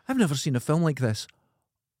 I've never seen a film like this.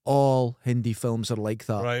 All Hindi films are like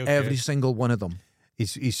that. Right, okay. Every single one of them.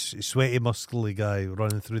 he's a sweaty, muscly guy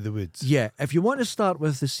running through the woods. Yeah. If you want to start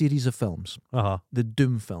with the series of films, the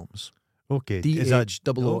Doom films. Okay. Is that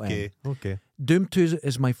DHOOM. Okay. Doom 2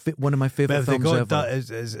 is one of my But favourite have they films got ever. that?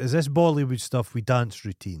 Is this Bollywood stuff with dance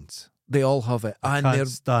routines? They all have it. I And can't they're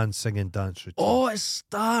stand singing dance routines. oh, it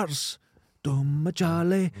starts. Doom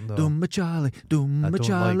Machale, No. Doom Machale, Doom I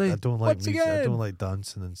Machale. don't like Once music. I again. don't like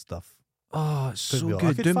dancing and stuff. Oh, it's Put so me off. good.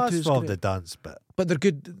 I could Doom 2 fast is forward great. the dance bit. But they're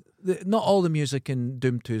good. Not all the music in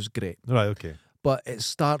Doom 2 is great. Right. Okay. But it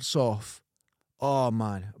starts off, oh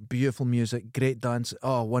man, beautiful music, great dance.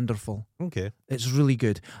 Oh, wonderful. Okay. It's really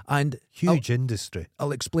good. And Huge industry.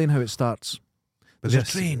 I'll explain how it starts. But There's a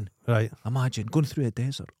this- train, Right. imagine, going through a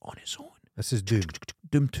desert on its own. This is Doom.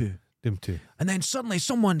 Doom 2. Doom 2. And then suddenly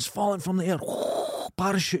someone's falling from the air,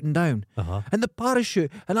 parachuting down. And the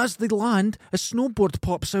parachute, and as they land, a snowboard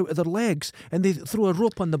pops out of their legs, and they throw a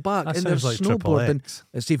rope on the back, That and they're sounds like Triple snowboarding. X.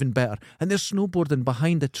 It's even better. And they're snowboarding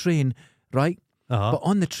behind a train, right? Uh-huh. But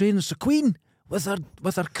on the train is the Queen with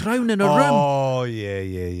her crown in her room. Oh,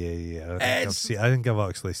 yeah. I think I've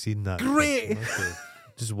actually seen that. Great. Okay.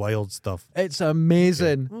 Just wild stuff. It's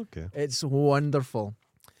amazing. Okay. It's wonderful.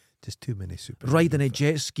 Just too many superheroes. Riding a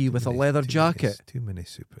jet ski with a leather jacket. Too many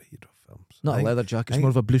superhero films. Not I a think- leather jacket, I it's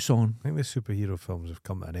more of a blouson. I think the superhero films have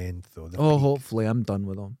come to an end, though. The Oh, peak. hopefully I'm done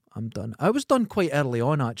with them. I'm done. I was done quite early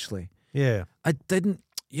on, actually. Yeah. I didn't.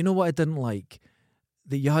 You know what I didn't like?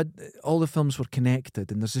 That you had all the films were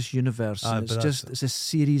connected, and there's this universe, Aye, and it's but just it's a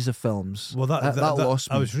series of films. Well, that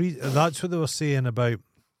lost me. I was that's what they were saying about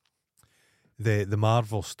the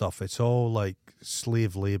Marvel stuff. It's all like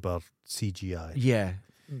slave labor CGI. Yeah,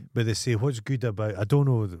 But they say what's good about, I don't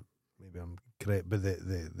know, maybe I'm correct, but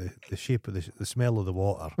the shape of the smell of the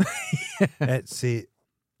water. They say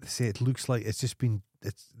it looks like it's just been,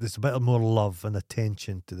 there's a bit more love and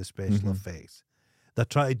attention to the special Mhm. effects. They're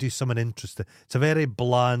trying to do something interesting. It's a very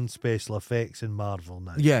bland special effects in Marvel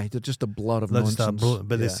now. yeah, they're just a blur of That's that nonsense.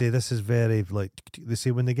 but they Yeah. say this is very, like, they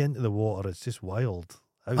say when they get into the water, it's just wild.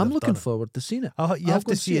 how I'm they've looking done it. forward to seeing it. You I'll have go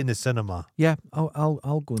to and see it in the cinema. Yeah,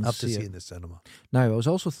 I'll go and Have to see see it. it in the cinema. Now, I was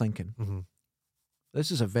also thinking, hmm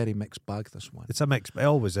this is a very mixed bag. This one. It's a mix. It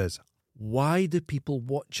always is. Why do people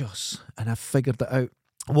watch us? And I've figured it out.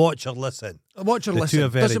 Watch or listen. Watch or The two listen. are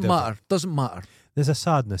very Doesn't different. matter. Doesn't matter. There's a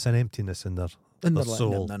sadness, an emptiness in their And Their they're like,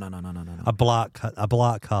 soul. no. a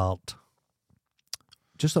black heart.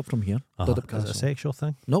 Just up from here, Uh-huh. Dudup Is it a Castle. sexual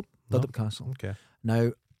thing? Nope, No? Dudup Castle. Okay.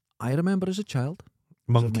 Now, I remember as a child, as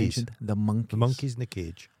I Monkeys. mentioned, the monkeys. The monkeys in the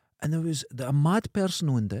cage. And there was a mad person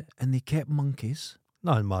owned it, and they kept monkeys.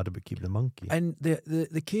 Nothing mad about keeping the monkey. And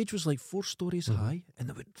the cage was like 4 stories Mhm. high, and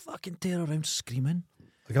they would fucking tear around screaming,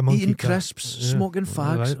 Like a monkey eating cat. crisps, Yeah. smoking Right,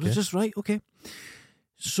 fags. It okay. was just right, okay.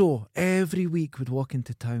 So every week we'd walk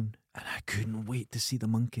into town, and I couldn't wait to see the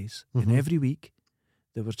monkeys. And Mhm. every week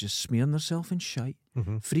They were just smearing themselves in shite,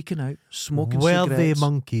 Mm-hmm. freaking out, smoking Were cigarettes. they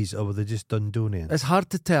monkeys or were they just Dundonians? It's hard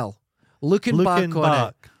to tell. Looking back on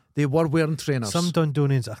it, they were wearing trainers. some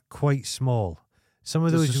Dundonians are quite small. Some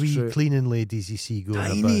of This those is wee true. cleaning ladies you see going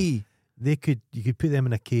about, Tiny. you could put them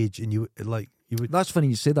in a cage and you would. That's funny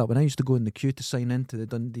you say that. When I used to go in the queue to sign into the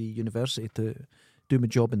Dundee University to do my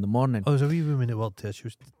job in the morning, Oh, there's a wee woman that worked there. She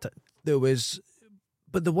was there was,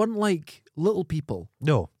 but they weren't like little people.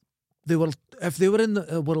 no, They were, if they were in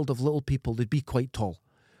the world of little people, they'd be quite tall.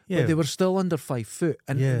 yeah, But they were still under 5 foot,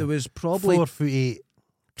 and Yeah. there was probably 4'8",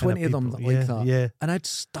 20 of them people. like Yeah, that. Yeah, And I'd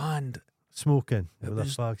stand, smoking It with their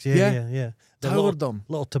was- fags. yeah. Yeah. The towered them,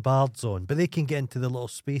 little tabards on, but they can get into the little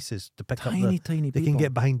spaces to pick tiny, up tiny They people. can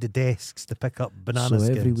get behind the desks to pick up banana so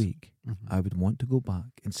skins. every week, Mhm. I would want to go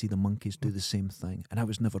back and see the monkeys do the same thing, and I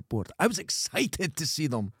was never bored. I was excited to see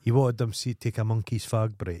them. You wanted them to take a monkey's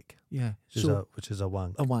fag break, Yeah. which is a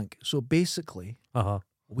wank. A wank. So basically,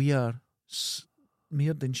 we are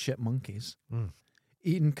smeared in shit monkeys, Mm.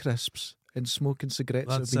 eating crisps and smoking cigarettes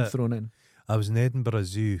that That's have been it. thrown in. I was in Edinburgh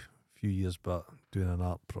Zoo a few years back doing an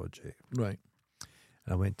art project, Right.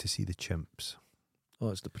 and I went to see the chimps. Oh,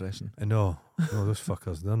 it's depressing. And no, those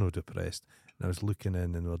fuckers, they're no depressed. And I was looking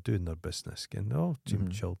in and they were doing their business, getting all chimp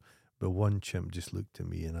Mhm. chill. But one chimp just looked at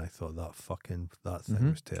me and I thought that thing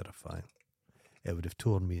Mhm. was terrifying. It would have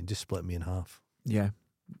torn me and just split me in half. Yeah.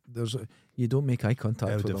 You don't make eye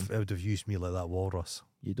contact with them. It would have used me like that walrus.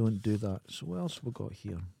 You don't do that. So what else have we got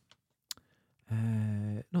here?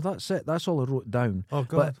 No, that's it. That's all I wrote down. Oh,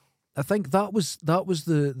 But I think that was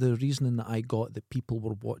the reasoning that I got, that people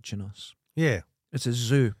were watching us. yeah. It's a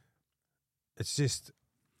zoo. It's just,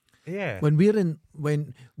 yeah. When we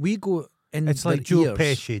go in, It's like their Joe ears,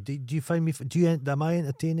 Pesci. Do you find me? Am I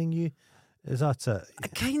entertaining you? Is that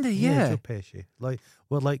it? Kind of, yeah. Joe Pesci. Like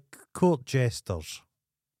we're like court jesters.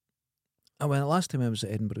 Last time I was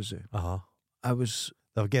at Edinburgh Zoo, I was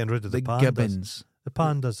They're getting rid of the the pandas. gibbons. The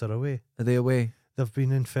pandas are away. Are they away? They've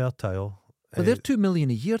been infertile. But they're $2 million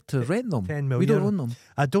a year to rent them. 10 We don't million. own them.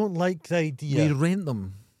 I don't like the idea. We rent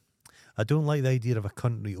them. I don't like the idea of a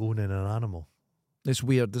country owning an animal. It's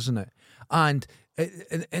weird, isn't it? And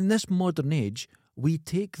in this modern age, we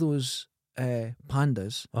take those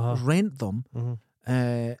pandas, rent them, Mhm.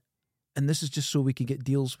 and this is just so we can get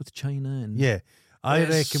deals with China. And Yeah, I Yes.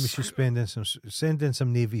 reckon we should send in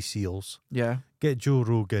some Navy SEALs. yeah. Get Joe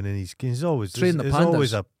Rogan, and he's always Train the there's pandas.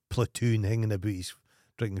 always a platoon hanging about. He's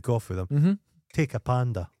drinking coffee with them. Mm-hmm. Take a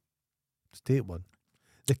panda. Just take one.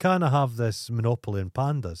 They kind of have this monopoly in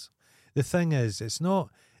pandas. The thing is, it's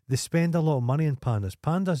not. They spend a lot of money in pandas.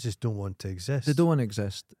 Pandas just don't want to exist. They don't want to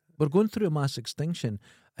exist. We're going through a mass extinction,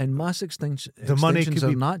 and mass extinctions The money could are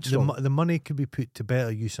be natural. The money could be put to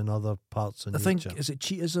better use in other parts of I think, nature. is it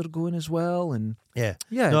cheetahs are going as well? And Yeah.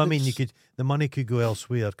 yeah, No, I mean the money could go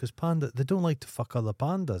elsewhere because they don't like to fuck other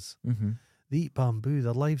pandas. Mm-hmm. They eat bamboo.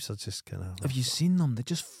 Their lives are just kind of. Have you seen them? They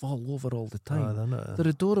just fall over all the time. they're not. They're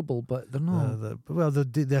adorable, but they're not.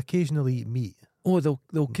 They occasionally eat meat. Oh,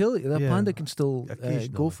 they'll kill you. That Yeah, panda can still go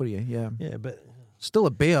occasionally. for you. Yeah, Yeah, but still a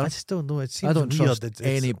bear. I just don't know. It seems I don't weird. trust It's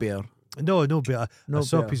any bear. No, but No I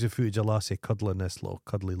saw a bear. piece of footage of Lassie cuddling this little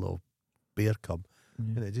cuddly little bear cub, Yeah.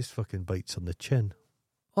 and it just fucking bites on the chin.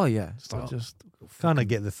 Oh yeah, Stop. just Can't I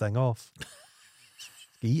get the thing off?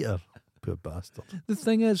 Eat her, poor bastard. the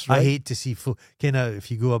thing is, I right? hate to see kind of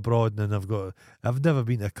if you go abroad and I've never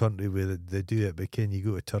been to a country where they do it, but can you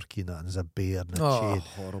go to Turkey and that and there's a bear in a Oh, shade?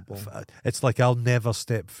 horrible. It's like I'll never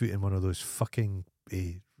step foot in one of those fucking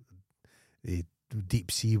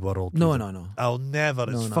deep sea world. No, no. I'll never.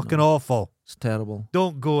 It's No, no, fucking no. awful. It's terrible.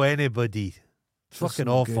 Don't go, anybody. It's That's fucking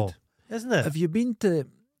not awful, isn't it? Have you been to?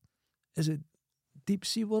 Is it Deep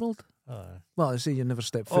Sea World? Well, I say you never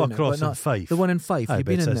step foot in it, across but in not Fife. the one in Fife. Aye, You've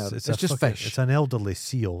but been in a- there. It's a just fucking- fish. It's an elderly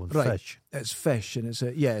seal and Right. fish. It's fish, and it's a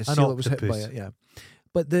An seal that was hit by octopus. it. Yeah,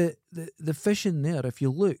 but the fish in there, if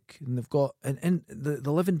you look, and they've got and they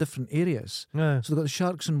live in different areas. Yeah, So they've got the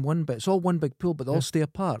sharks in one bit. It's all one big pool, but they all stay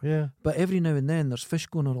apart. yeah. But every now and then, there's fish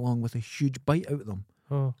going along with a huge bite out of them,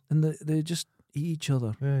 Oh, and they just eat each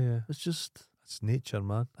other. yeah. It's just, It's nature,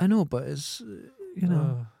 man. I know, but it's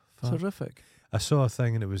Oh, fuck. terrific. I saw a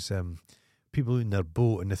thing and it was people in their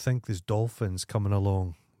boat and they think there's dolphins coming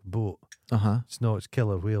along the boat. It's not. It's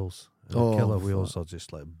killer whales. And the Oh, killer fuck. whales are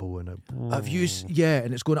just like bowing it. Have you?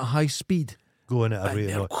 And it's going at high speed. Going at a And rate,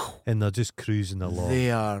 they're- and they're just cruising along. They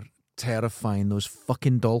are terrifying. Those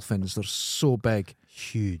fucking dolphins. They're so big.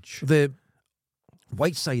 Huge. The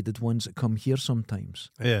white-sided ones that come here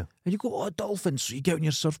sometimes. Yeah. And you go, oh, dolphins. So you get on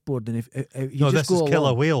your surfboard and if you No, just this go is killer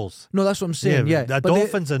along. whales. No, that's what I'm saying. Yeah, A but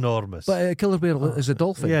dolphin's enormous. But a killer whale is a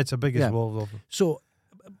dolphin. Yeah, it's a big as Yeah. well. Dolphin. So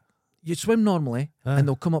you swim normally, Aye. and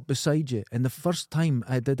they'll come up beside you. And the first time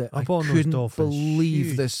I did it, I I've those couldn't dolphins, believe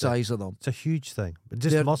huge the thing. size of them. It's a huge thing. But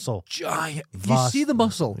just They're muscle. Giant. You Vast. see the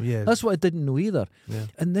muscle. Yeah. That's what I didn't know either. Yeah.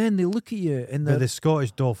 And then they look at you, and But they're the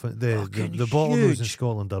Scottish dolphin, the fucking bottlenose in huge.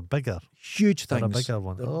 Scotland are bigger. huge They're things. a bigger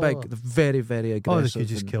one. They're Oh. big. They're very, very Oh, aggressive. they could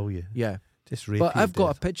just and- kill you. Yeah. Just rape But you I've to got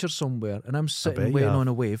a death. picture somewhere, and I'm bet sitting you waiting have. on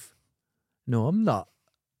a wave. No, I'm not.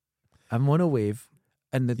 I'm on a wave,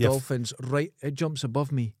 and the You're f- dolphin's right. It jumps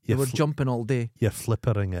above me. They You're were fl- jumping all day, You're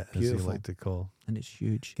flippering it, as you Beautiful. like to call. and it's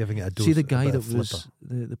huge. Giving it a dose. See the a guy bit that of flipper. was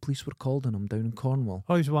the police were called on him down in Cornwall.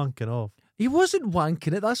 Oh, he's wanking off. He wasn't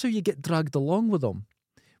wanking it. That's how you get dragged along with him.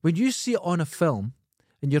 When you see it on a film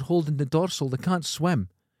and you're holding the dorsal, they can't swim.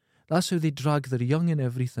 That's how they drag their young and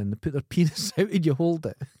everything. They put their penis out and you hold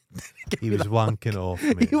it. He was wanking off,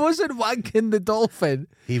 mate. He wasn't wanking the dolphin.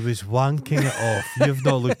 He was wanking it off. You've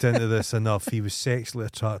not looked into this enough. He was sexually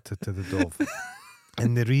attracted to the dolphin.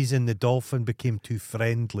 And the reason the dolphin became too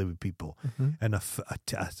friendly with people, and a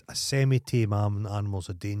semi-tame animal's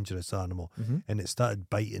a dangerous animal, and it started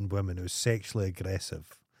biting women. It was sexually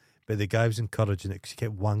aggressive. But the guy was encouraging it because he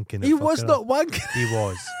kept wanking it. He was fucking not up. wanking. He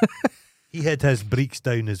was. He had his breeks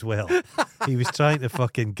down as well. He was trying to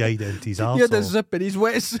fucking guide it into his He had a arsehole. zip in his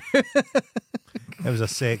wetsuit. It was a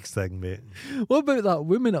sex thing, mate. What about that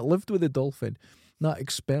woman that lived with the dolphin? That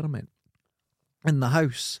experiment in the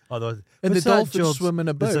house. Oh, no. And What's the that dolphin George- swimming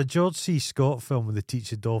about. There's a George C. Scott film where they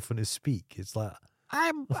teach a dolphin to speak. It's like,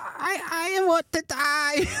 I want to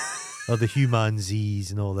die. or the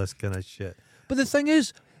humanzees and all this kind of shit. But the thing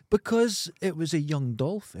is, because it was a young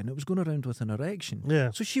dolphin, it was going around with an erection.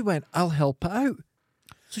 Yeah. So she went, I'll help it out.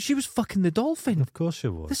 So she was fucking the dolphin. Of course she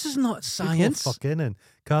was. This is not People science. are fucking in.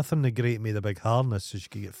 Catherine the Great made a big harness so she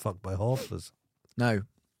could get fucked by horses. Now,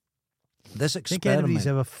 this I think anybody's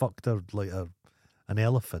experiment. ever fucked her like an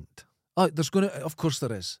elephant. Oh, there's going to. Of course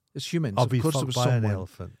there is. It's humans. I'll Of be course there fucked was by an someone.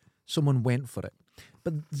 elephant. Someone went for it.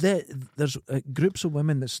 But there's groups of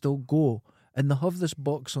women that still go, and they have this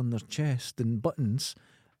box on their chest and buttons,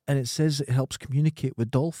 and it says it helps communicate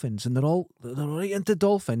with dolphins, and they're right into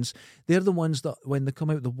dolphins. They're the ones that when they come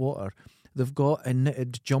out of the water, they've got a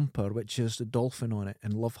knitted jumper which has the dolphin on it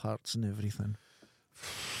and love hearts and everything.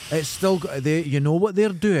 It's still got you know what they're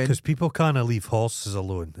doing, Because people can't leave horses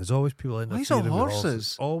alone. There's always people Why interfering is it with horses.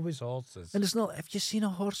 horses? Always horses. and it's not. Have you seen a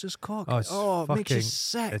horse's cock? Oh, it's it makes you fucking-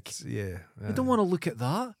 sick. It's, yeah. You don't want to look at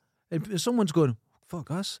that. If someone's going,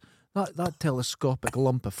 fuck us. That telescopic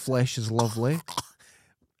lump of flesh is lovely.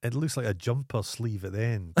 It looks like a jumper sleeve at the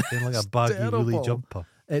end. Then like a baggy, terrible. woolly jumper.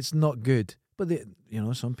 It's not good. But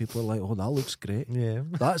some people are like, oh, that looks great. Yeah.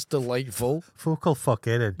 That's delightful. Folk will fuck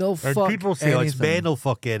in it. They'll And fuck people say, oh, it's anything. men will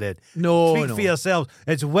fuck in it. No, Speak no. for yourselves.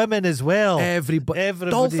 It's women as well.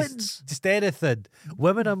 Everybody's dolphins. Just anything.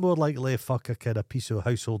 Women are more likely to fuck a kind of piece of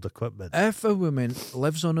household equipment. If a woman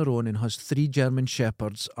lives on her own and has 3 German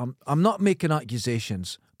shepherds, I'm not making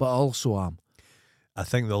accusations, but I also am. I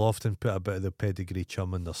think they'll often put a bit of the pedigree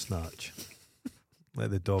chum in their snatch.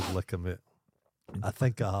 Let the dog lick them out. I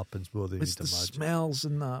think it happens more than It's you'd the imagine. smells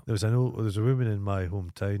and that. There was a woman in my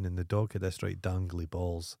hometown and the dog had this right dangly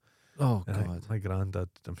balls. Oh, And God. my granddad,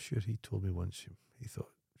 I'm sure he told me once he thought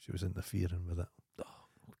she was interfering with it.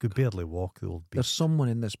 Could barely walk, the old There's beast. someone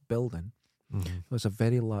in this building Mhm. who has a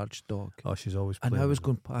very large dog. Oh, she's always And playing I was with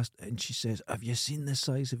going past, and she says, have you seen the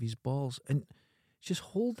size of his balls? And she's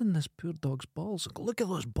holding this poor dog's balls. I go, look at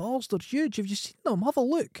those balls, they're huge. Have you seen them? Have a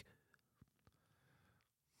look.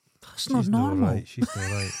 That's them. not normal. Right. She's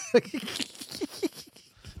not right.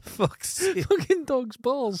 Fuck's sake. Fucking dog's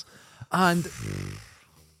balls. And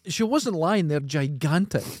she wasn't lying, they're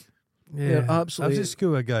gigantic. Yeah. They're absolutely. I was at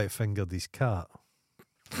school, a guy fingered his cat.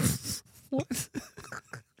 What?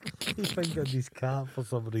 He fingered his cat for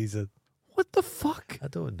some reason. What the fuck? I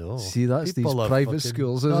don't know. See, that's People these are private fucking-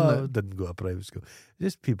 schools, isn't No, I it? didn't go to private school.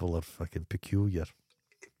 Just people are fucking peculiar.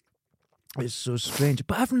 It's so strange.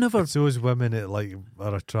 But I've never. It's those women that like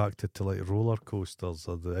are attracted to like roller coasters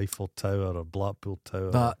or the Eiffel Tower or Blackpool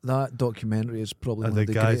Tower. That documentary is probably and one the of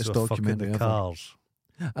the guys greatest who are fucking documentary the ever. cars.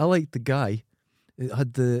 I liked the guy. It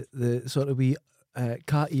had the sort of wee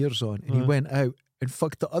cat ears on, and he went out and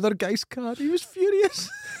fucked the other guy's car. He was furious.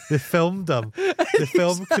 They filmed him. The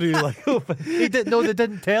film crew like open. He didn't know. They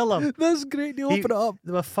didn't tell him. That's great. He He- opened it up.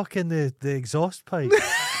 They were fucking the exhaust pipe.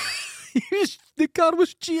 The car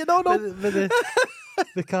was cheating on him. But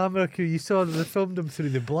the camera crew, you saw them, they filmed him through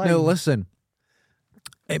the blind. Now listen,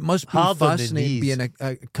 it must be Hard on the fascinating knees. being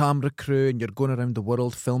a camera crew and you're going around the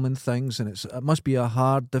world filming things, and it must be a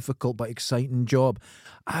hard, difficult but exciting job.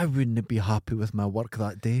 I wouldn't be happy with my work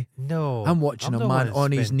that day. No, I'm watching a not man gonna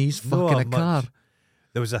on his spend- knees know fucking how a car. much-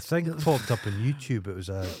 There was a thing popped up on YouTube. It was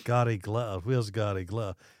a Gary Glitter. Where's Gary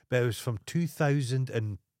Glitter? But it was from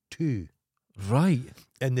 2002. Right.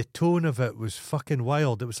 And the tone of it was fucking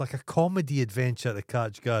wild. It was like a comedy adventure to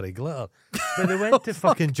catch Gary Glitter. But they went to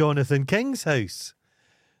fucking Jonathan King's house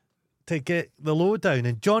to get the lowdown.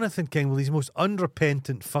 And Jonathan King, well, he's the most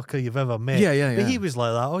unrepentant fucker you've ever met. Yeah. But he was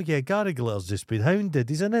like that. Oh, yeah, Gary Glitter's just been hounded.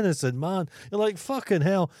 He's an innocent man. You're like, fucking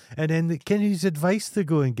hell. And then, can whose advice to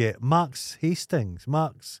go and get? Max Hastings.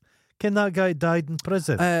 Can that guy died in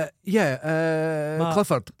prison? Clifford.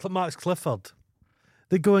 Max Clifford.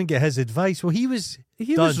 They go and get his advice. Well, he was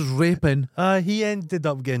raping. he ended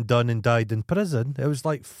up getting done and died in prison. It was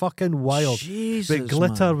like fucking wild. Jesus, but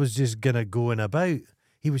Glitter man. was just gonna go about.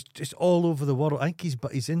 He was just all over the world. I think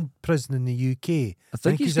he's in prison in the UK. I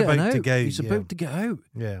think he's about getting to out. get out. He's about to get out.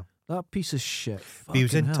 Yeah. That piece of shit. But he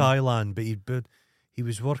was in Fucking hell. Thailand, but he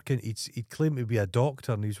was working. He'd claimed to be a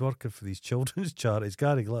doctor, and he was working for these children's charities.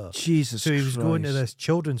 Gary Glitter. Jesus. So he was going to Christ. this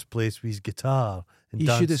children's place with his guitar. And He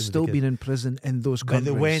dancing should have with still the been kids. in prison in those But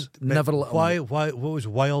countries. they went. Never let him out. Why? What was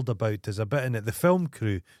wild about is a bit in it. The film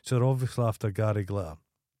crew, so they're obviously after Gary Glitter.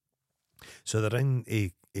 So they're in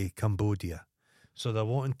a Cambodia. So they're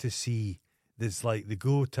wanting to see. There's like they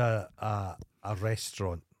go to a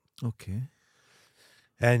restaurant, Okay.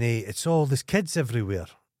 and there's kids everywhere,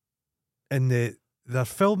 and they're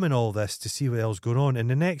filming all this to see what else going on. And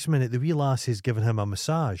the next minute, the wee lass is giving him a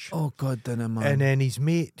massage. Oh, God damn it, man. And then his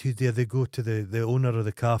mate, they go to the owner of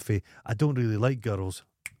the cafe. I don't really like girls.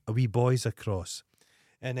 A wee boy's across.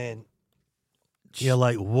 And then you're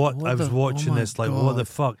like, what? I was watching this, like, what the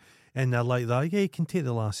fuck? And they're like that. Yeah, you can take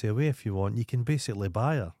the lassie away if you want. You can basically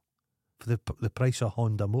buy her for the price of a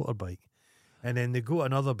Honda motorbike. And then they go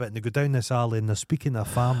another bit and they go down this alley and they're speaking to a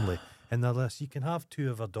family. And they're like, you can have 2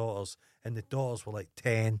 of her daughters. And the daughters were like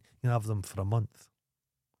 10. You can have them for a month.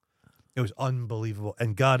 It was unbelievable.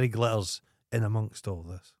 And Gary Glitter's in amongst all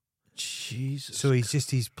this. Jesus. So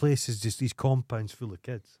his place is just his compound's full of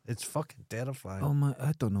kids. It's fucking terrifying. Oh, my.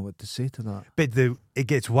 I don't know what to say to that. But it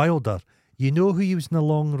gets wilder. You know who he was in a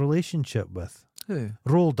long relationship with? Who?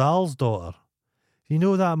 Roald Dahl's daughter. You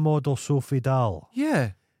know that model Sophie Dahl?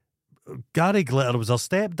 Yeah. Gary Glitter was her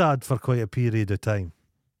stepdad for quite a period of time.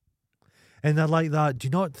 And they're like that. Do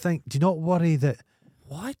you not worry that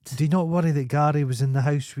Gary was in the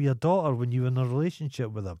house with your daughter when you were in a relationship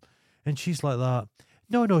with him? And she's like that.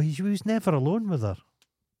 No, he was never alone with her.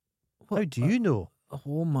 How do you know?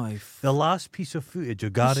 Oh, my. The last piece of footage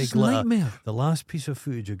of Gary This is Glitter. nightmare. The last piece of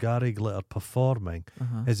footage of Gary Glitter performing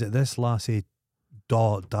is at this lassie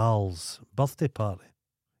Dahl's birthday party.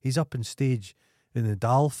 He's up on stage in the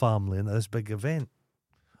Dahl family in this big event.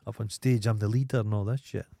 Up on stage, I'm the leader and all this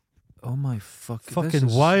shit. Oh, my fucking. Fucking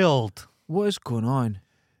wild. What is going on?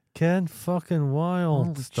 Ken, fucking wild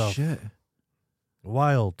Holy stuff. shit.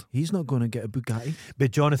 Wild. He's not going to get a Bugatti.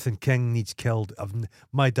 But Jonathan King needs killed.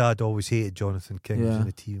 My dad always hated Jonathan King. He was Yeah. in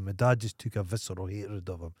the team. My dad just took a visceral hatred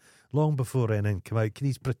of him. Long before anything came out,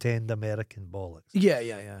 these pretend American bollocks. Yeah.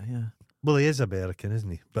 Well, he is American, isn't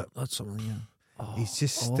he? But That's something, yeah. Oh, he's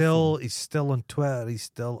just awful. he's still on Twitter. He's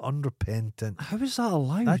still unrepentant. How is that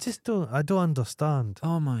allowed? I don't understand.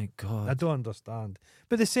 Oh, my God. I don't understand.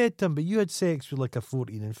 But they said to him, but you had sex with like a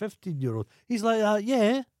 14 and 15-year-old. He's like,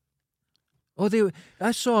 yeah. Oh,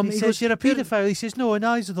 I saw him. He says, you're a paedophile. He says, no, in the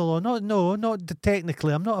eyes of the law. Not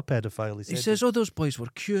technically. I'm not a paedophile. He says, oh, those boys were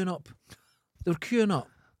queuing up. They were queuing up.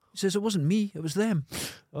 He says, it wasn't me, it was them.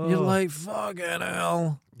 Oh. You're like, fucking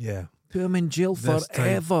hell. Yeah. Put him in jail This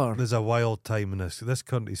time, forever. there's a wild time in this. This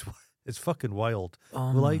country's it's fucking wild. Oh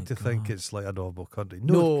We my like to think God. it's like a normal country.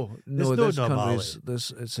 No, there's no this normality.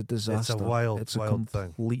 country's, it's a disaster. wild it's thing. a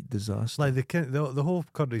complete disaster. It's like the whole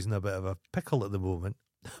country's in a bit of a pickle at the moment.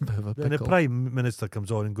 A bit of a And the pickle. Prime Minister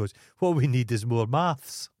comes on and goes, what we need is more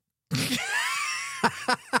maths.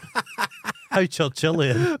 How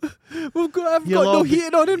Churchillian. I've got You'll no all be-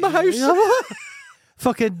 heating on in my house.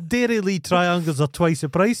 Fucking Dairy Lee triangles are twice the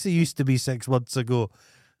price they used to be 6 months ago.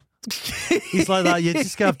 He's like that. You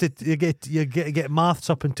just have to get maths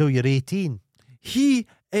up until you're 18. He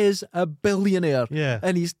is a billionaire. Yeah.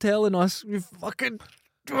 And he's telling us, you fucking...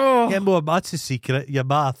 Oh. Get more. That's the secret. Your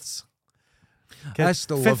maths. I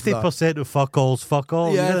still love that. 50% of fuck all's fuck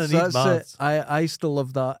all. Yes, You don't need that's maths. it. I still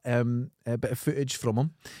love that bit of footage from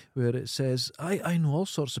him where it says, I know all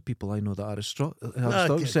sorts of people I know that are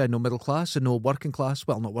aristocracy. I know middle class, I know working class.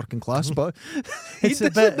 Well, not working class, but he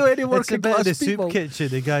doesn't know any working it's a bit class of the people. soup kitchen.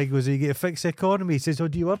 The guy goes, you get to fix the economy. He says, oh,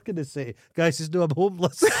 do you work in the city? Guy says, no, I'm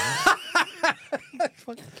homeless.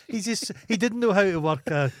 He didn't know how to work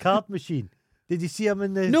a card machine. Did you see him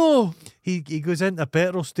in the... No. He goes into a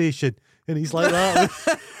petrol station And he's like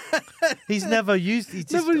that. He's never used.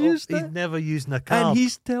 He's Never used He's it. never using a card. And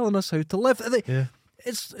he's telling us how to live. Yeah.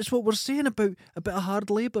 It's what we're saying about a bit of hard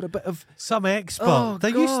labour, a bit of Some expert. Oh, there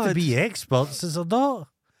used to God. be experts, is there not?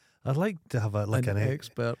 I'd like to have an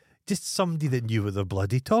expert. just somebody that knew what they're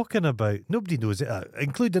bloody talking about. Nobody knows it,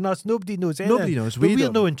 including us. Nobody knows anything. Nobody knows. But We we're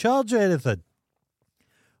don't. not in charge of anything.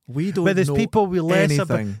 We don't But there's know people with less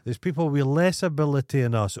anything. there's people with less ability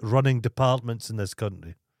than us running departments in this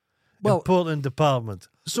country. Well- Important department.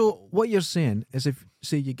 So what you're saying is, if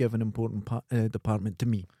say you give an important department to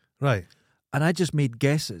me, Right. and I just made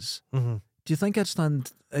guesses, Mm-hmm. do you think I'd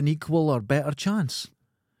stand an equal or better chance?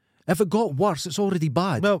 If it got worse, it's already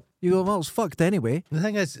bad. Well, You go, well, it's fucked anyway. the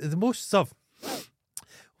thing is, the most stuff.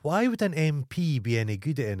 Why would an MP be any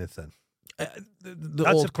good at anything? The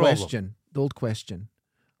That's old a problem. question. The old question.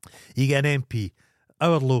 You get an MP,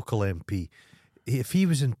 our local MP. If he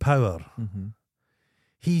was in power, Mm-hmm.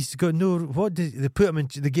 he's got no. What do they put him in?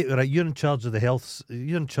 They get right. You're in charge of the health.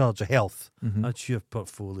 You're in charge of health. Mm-hmm. That's your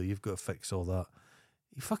portfolio. You've got to fix all that.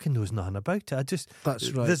 He fucking knows nothing about it.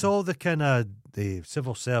 That's right. There's all the kind of the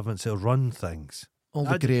civil servants that run things. All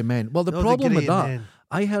I the d- grey men. Well, the All problem with grey that, men.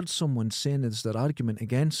 I heard someone saying is their argument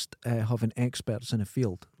against having experts in a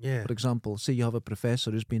field. Yeah. For example, say you have a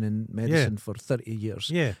professor who's been in medicine for 30 years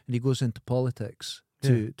Yeah. and he goes into politics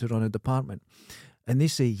to run a department. And they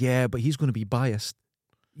say, yeah, but he's going to be biased.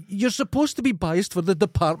 You're supposed to be biased for the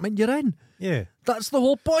department you're in. Yeah. That's the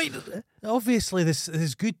whole point. Obviously, this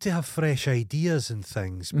is good to have fresh ideas and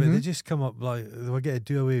things, but Mhm. they just come up like we're going to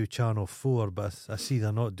do away with Channel 4, but I see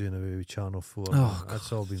they're not doing away with Channel 4. Oh, That's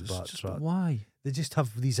God, all been it's just backtracked. why? They just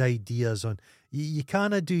have these ideas on. You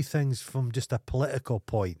cannot do things from just a political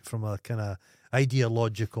point, from a kind of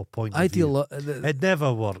ideological point of view. It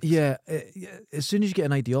never works. Yeah, as soon as you get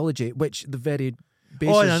an ideology, which the very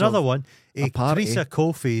basis Oh, and another of one. a party- Teresa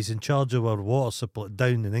Coffey's in charge of our water supply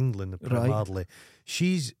down in England, primarily.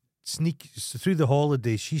 She's through the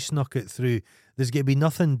holidays. She snuck it through. There's going to be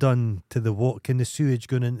nothing done to the kind of sewage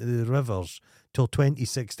going into the rivers till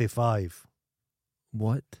 2065.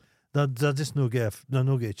 what? They're just not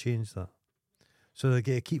going to change that. So they're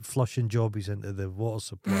going to keep flushing jobbies into the water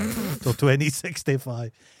supply till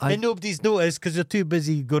 2065. And nobody's noticed because they're too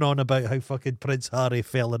busy going on about how fucking Prince Harry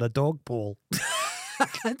fell in a dog pole.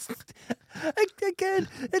 Again,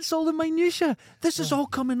 it's all the minutiae. This is all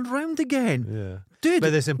coming round again. Yeah. Dude,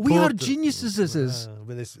 But it's we are important. geniuses as is.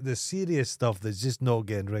 But the serious stuff that's just not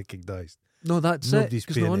getting recognised. No, that's Nobody's it.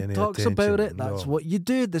 Because no paying one any talks about attention. it. That's No. what you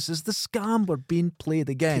do. This is the scam. We're being played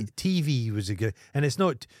again. TV was a good, and it's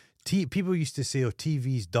not. People used to say, "Oh,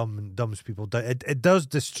 TV's dumb and dumbs people down." It does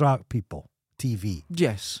distract people. TV,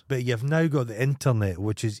 Yes. but you've now got the internet,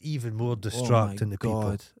 which is even more distracting oh my to people.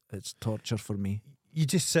 God, it's torture for me. You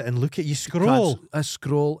just sit and look at. You scroll. I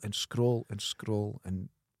scroll and scroll and scroll and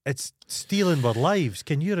It's stealing our lives.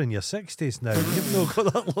 Ken, you're in your 60s now. You've not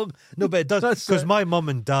got that long. No, but it does That's because it. my mum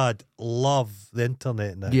and dad love the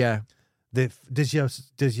internet now. yeah. Does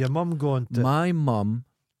your mum go on to My mum,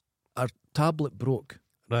 her tablet broke.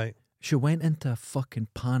 right? She went into a fucking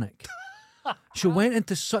panic. She went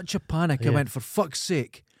into such a panic. I Yeah. went, for fuck's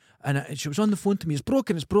sake. And she was on the phone to me, it's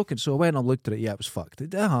broken. So I went and looked at it. Yeah, it was fucked.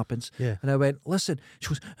 It happens. Yeah. And I went, listen. She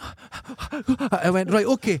goes, I went, right,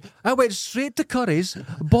 okay. I went straight to Curry's,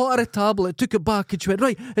 bought her a tablet, took it back, and she went,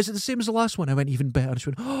 right, is it the same as the last one? I went, even better. And she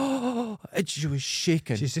went, oh, and she was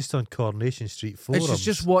shaking. She's just on Coronation Street And forums.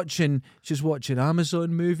 she's watching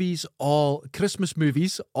Amazon movies, all Christmas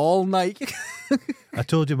movies, all night. I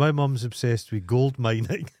told you my mum's obsessed with gold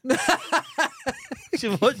mining. She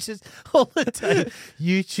watches all the time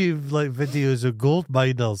YouTube like videos of gold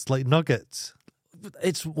miners, like nuggets.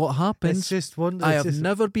 It's what happens. It's just one. I it's have just-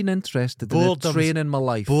 never been interested in a Boredom's- train in my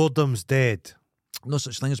life. Boredom's dead. No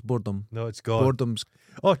such thing as boredom. No, it's gone. Boredom's.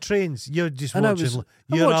 Oh, trains. You're just And I watching. was-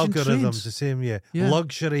 I'm Your watching algorithm's trains. the same. Yeah. Yeah.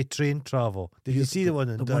 Luxury train travel. Did you Yeah, see the one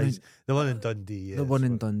in the one in- the one in Dundee? Yeah, the one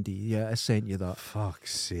it's in Dundee. Yeah, I sent you that.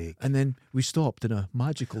 Fuck's sake. And then we stopped in a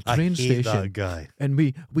magical I train hate station. that guy. And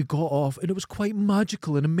we got off, and it was quite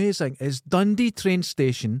magical and amazing. It's Dundee train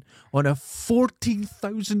station on a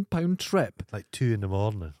 £14,000 trip. Like 2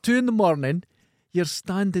 a.m. 2 a.m, you're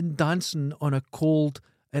standing dancing on a cold,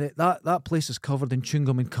 and that place is covered in chewing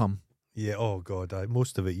gum and cum. Yeah. Oh God.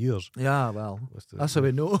 Most of it yours. Yeah, well, Most of that's how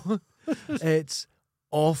we know. It's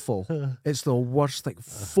awful. It's the worst. Like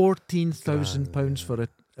 £14,000 for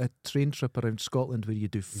a train trip around Scotland where you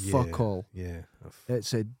do fuck Yeah, all. Yeah.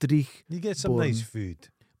 It's a dreich. You get some boring. nice food.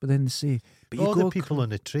 But then they say, but you All go the people on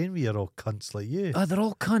the train, we are all cunts like you. they're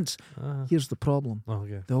all cunts. Ah. Here's the problem. Oh,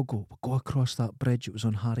 yeah. They all go across that bridge. It was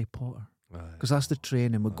on Harry Potter. because that's the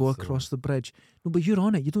train, and we go That's the across the bridge. No, but you're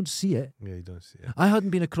on it. You don't see it. Yeah, you don't see it. I hadn't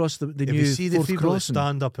been across the If new you see the fourth people that crossing.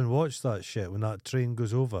 stand up and watch that shit when that train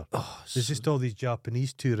goes over, there's just all these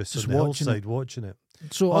Japanese tourists Just on the watching hillside watching it.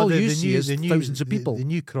 So all you see is thousands of people. The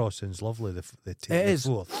new crossing's lovely. The It is.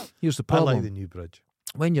 fourth. Here's the I problem: like the new bridge.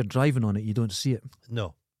 when you're driving on it, you don't see it.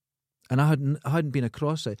 No, And I hadn't been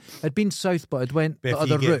across it. I'd been south, but I'd went but the if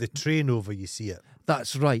other you get route. the train over, you see it.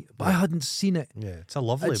 That's right, but I hadn't seen it. Yeah, it's a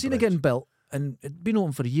lovely I'd seen bridge. it getting built, and it'd been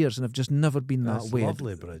open for years, and I've just never been that It's way. a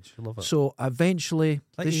lovely bridge. I love it. So eventually,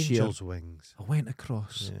 like this year, angel's wings. I went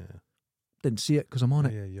across. Yeah, Didn't see it because I'm on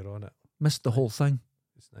it. yeah, you're on it. Missed the whole thing.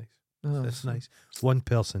 It's nice. Oh, It's nice. One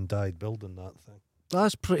person died building that thing.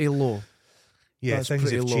 That's pretty low. Yeah, That's things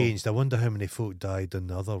pretty have low. changed. I wonder how many folk died on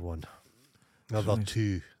the other one. The other Christ.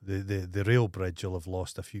 two. The rail bridge will have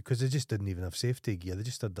lost a few because they just didn't even have safety gear. They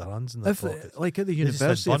just had their hands in their If pockets. like at the just had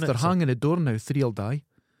university, if they're bonnets on. hanging a door now, 3 will die.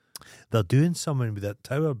 They're doing something with that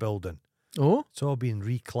tower building. Oh, It's all being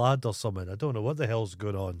reclad or something. I don't know what the hell's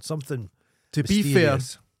going on. Something to be fair,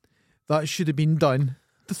 mysterious. that should have been done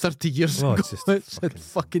 30 years Oh, ago. it's just It's a fucking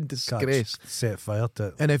fucking disgrace. Set fire to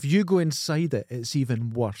it. And if you go inside it, it's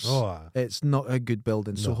even worse. Oh, aye. It's not a good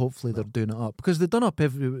building, so No, hopefully no. they're doing it up. Because they've done up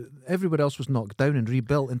everywhere else was knocked down and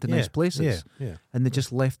rebuilt into nice places. Yeah, And they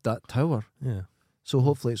just left that tower. yeah. So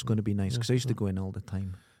hopefully it's going to be nice, Yeah, because I used to go in all the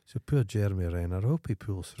time. So poor Jeremy Renner, I hope he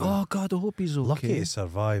pulls through. Oh, God, I hope he's okay. Lucky to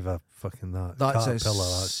survive a fucking that That's a caterpillar.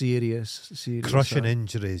 That's serious. crushing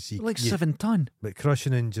injuries. Like 7 ton. But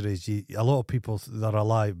crushing injuries, a lot of people they're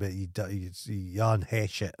alive, but you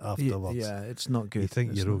unhesh it afterwards. Yeah, it's not good. You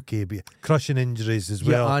think It's you're not- okay, but crushing injuries as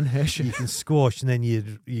Yeah, well. unhesh You it. can squash, and then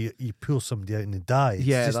you pull somebody out and they die. It's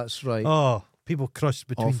Yeah, just- that's right. Oh, people crushed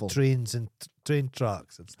between Awful. trains and train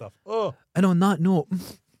tracks and stuff. Oh, And on that note,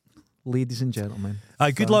 ladies and gentlemen.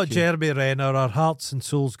 good thank luck, you. Jeremy Renner. Our hearts and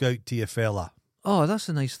souls go out to you, fella. Oh, that's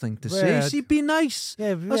a nice thing to Yeah, say. See, be nice.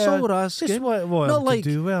 Yeah, That's all we're asking. Just want Not him like to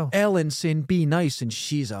do well. Ellen saying be nice and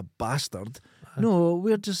she's a bastard. No,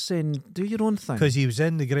 we're just saying do your own thing. Because he was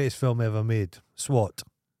in the greatest film ever made, SWAT.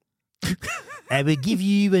 I will give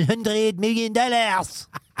you $100 million.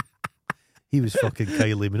 He was fucking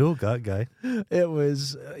Kylie Minogue, that guy. It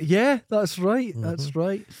was yeah, that's right. Mm-hmm. That's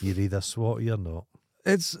right. You're either SWAT or you're not.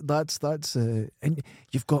 That's and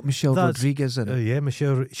you've got Michelle That's- Rodriguez in Oh it. yeah,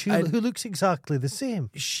 Michelle, And- who looks exactly the same.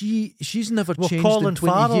 She's never Well, changed Colin in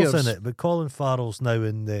 20 Farrell's years. in it, but Colin Farrell's now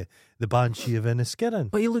in the Banshee of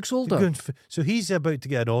Inisherin. But he looks They're older. going so he's about to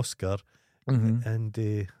get an Oscar, Mhm. and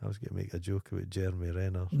I was going to make a joke about Jeremy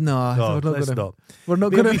Renner. No, No, we're not let's gonna. not. We're not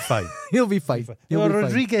But he'll gonna. be fine. He'll be fine. He'll Well, be fine.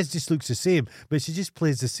 Rodriguez just looks the same, but she just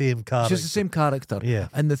plays the same character. She's the same character. Yeah.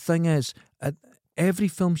 And the thing is, at every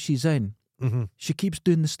film she's in, Mm-hmm. she keeps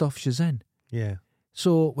doing the stuff she's in. Yeah.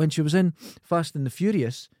 So when she was in Fast and the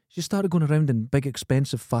Furious, she started going around in big,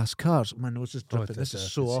 expensive, fast cars. My nose is dripping. This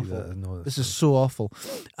is so awful. This is so awful.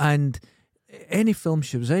 And any film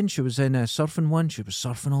she was in a surfing one. She was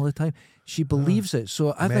surfing all the time. She believes it.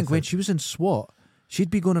 So I think when Method. she was in SWAT, she'd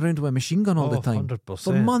be going around with a machine gun all the time 100%.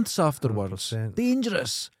 for months afterwards. 100%.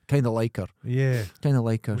 Dangerous. Kind of like her. Yeah. Kind of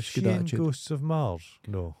like her. Was She's she good in attitude. Ghosts of Mars?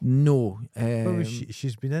 No. No. Where was she?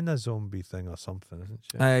 She's been in a zombie thing or something, isn't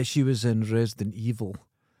she? She was in Resident Evil,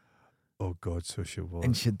 Oh God, so she was.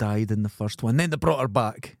 and she died in the first one. Then they brought her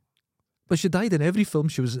back, but she died in every film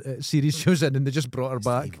she was series she was in, and they just brought her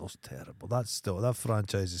back. Evil's terrible. That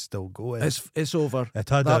franchise is still going. It's over. It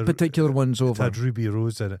had That particular one's it over. had Ruby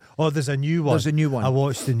Rose in it. Oh, there's a new one. There's a new one. I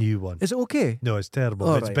watched the new one. Is it okay? No, it's terrible.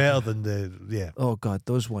 All It's right. better than the Oh God,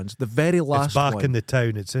 those ones. The very last It's back one. in the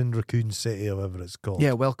town. It's in Raccoon City or whatever it's called.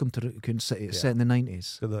 Yeah, Welcome to Raccoon City. It's Yeah. set in the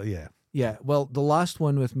 90s. So yeah. Yeah. Well, the last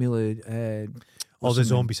one with Mila. All what's the her name?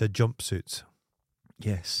 zombies had jumpsuits,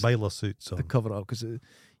 Yes. miler suits To on. cover it up because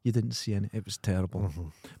you didn't see any. It was terrible.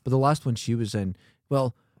 Mhm. But the last one she was in,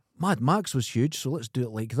 well, Mad Max was huge, so let's do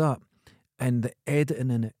it like that. And the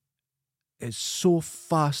editing in it is so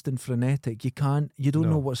fast and frenetic. You don't No.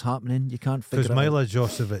 know what's happening. You can't figure Because it out. Mila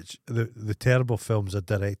Jovovich, the terrible films are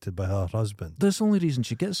directed by her husband. That's the only reason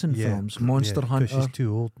she gets in films. Monster 'cause Hunter. she's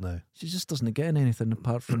too old now. She just doesn't get in anything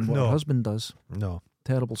apart from what No. her husband does. No.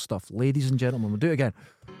 Terrible stuff. Ladies and gentlemen, we'll do it again.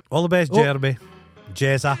 All the best, Oh. Jeremy.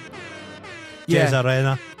 Jezza. Yeah. Jezza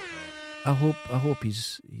Renner. I hope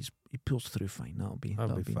he pulls through fine. That'll be be a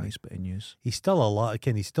fine. nice bit of news. He's still alive.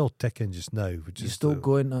 Again, he's still ticking just now. Which He's is still the-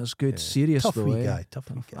 going. That's good. yeah. Serious Tough though. wee eh? guy. Tough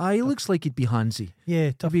wee guy. Ah, he Tough- looks like he'd be handsy. Yeah,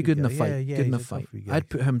 He'd tough be wee good in a guy. fight. Yeah, yeah, good in a he's fight. tough wee guy. I'd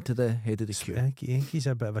put him to the head of the I queue. think he's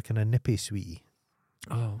a bit of a kind of nippy sweetie.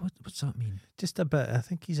 Oh, what's that mean? Just a bit. I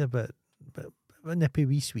think he's a bit of a nippy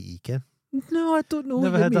wee sweetie, Ken. No, I don't know.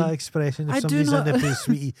 Never what you had mean. that expression. If I do somebody's not- in the place,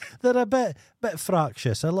 sweetie, they're a bit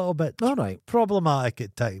fractious, a little bit All right. problematic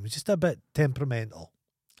at times, just a bit temperamental.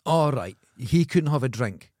 All right. He couldn't have a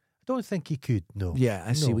drink. I don't think he could. No. Yeah,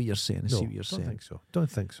 I see No. what you're saying. I see what you're Don't saying. think so. Don't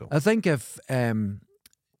think so. I think if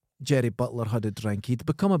Jerry Butler had a drink, he'd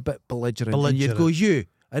become a bit belligerent. And you'd go, you,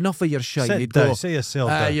 enough of your shite. Sit You'd down. go, Say yourself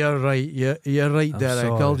down. you're right. You're right, I'm Derek.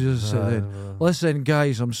 sorry. I'll just sit down. Listen,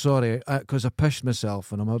 guys, I'm sorry because I pissed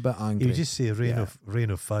myself and I'm a bit He angry. would just say rain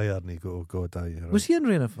Yeah. of fire, and he go, oh God, you're right. Was he in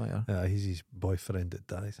Rain of Fire? Yeah, he's his boyfriend that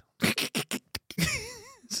dies.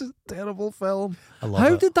 It's a terrible film. I love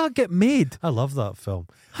How it. did that get made? I love that film.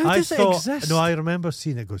 How does it exist? No, I remember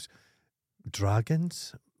seeing it. Goes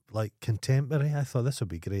dragons, like contemporary. I thought this would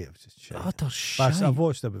be great. It was just shit. Utter But shite. I've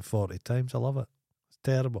watched it about 40 times. I love it. It's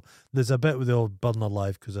terrible. There's a bit with the old burn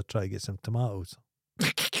alive because I try to get some tomatoes.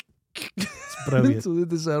 It's brilliant. So they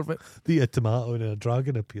deserve it. They eat a tomato and a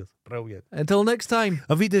dragon appears. Brilliant. Until next time.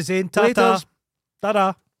 Auf Wiedersehen. Ta-ta. Laters.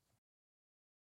 Ta-da.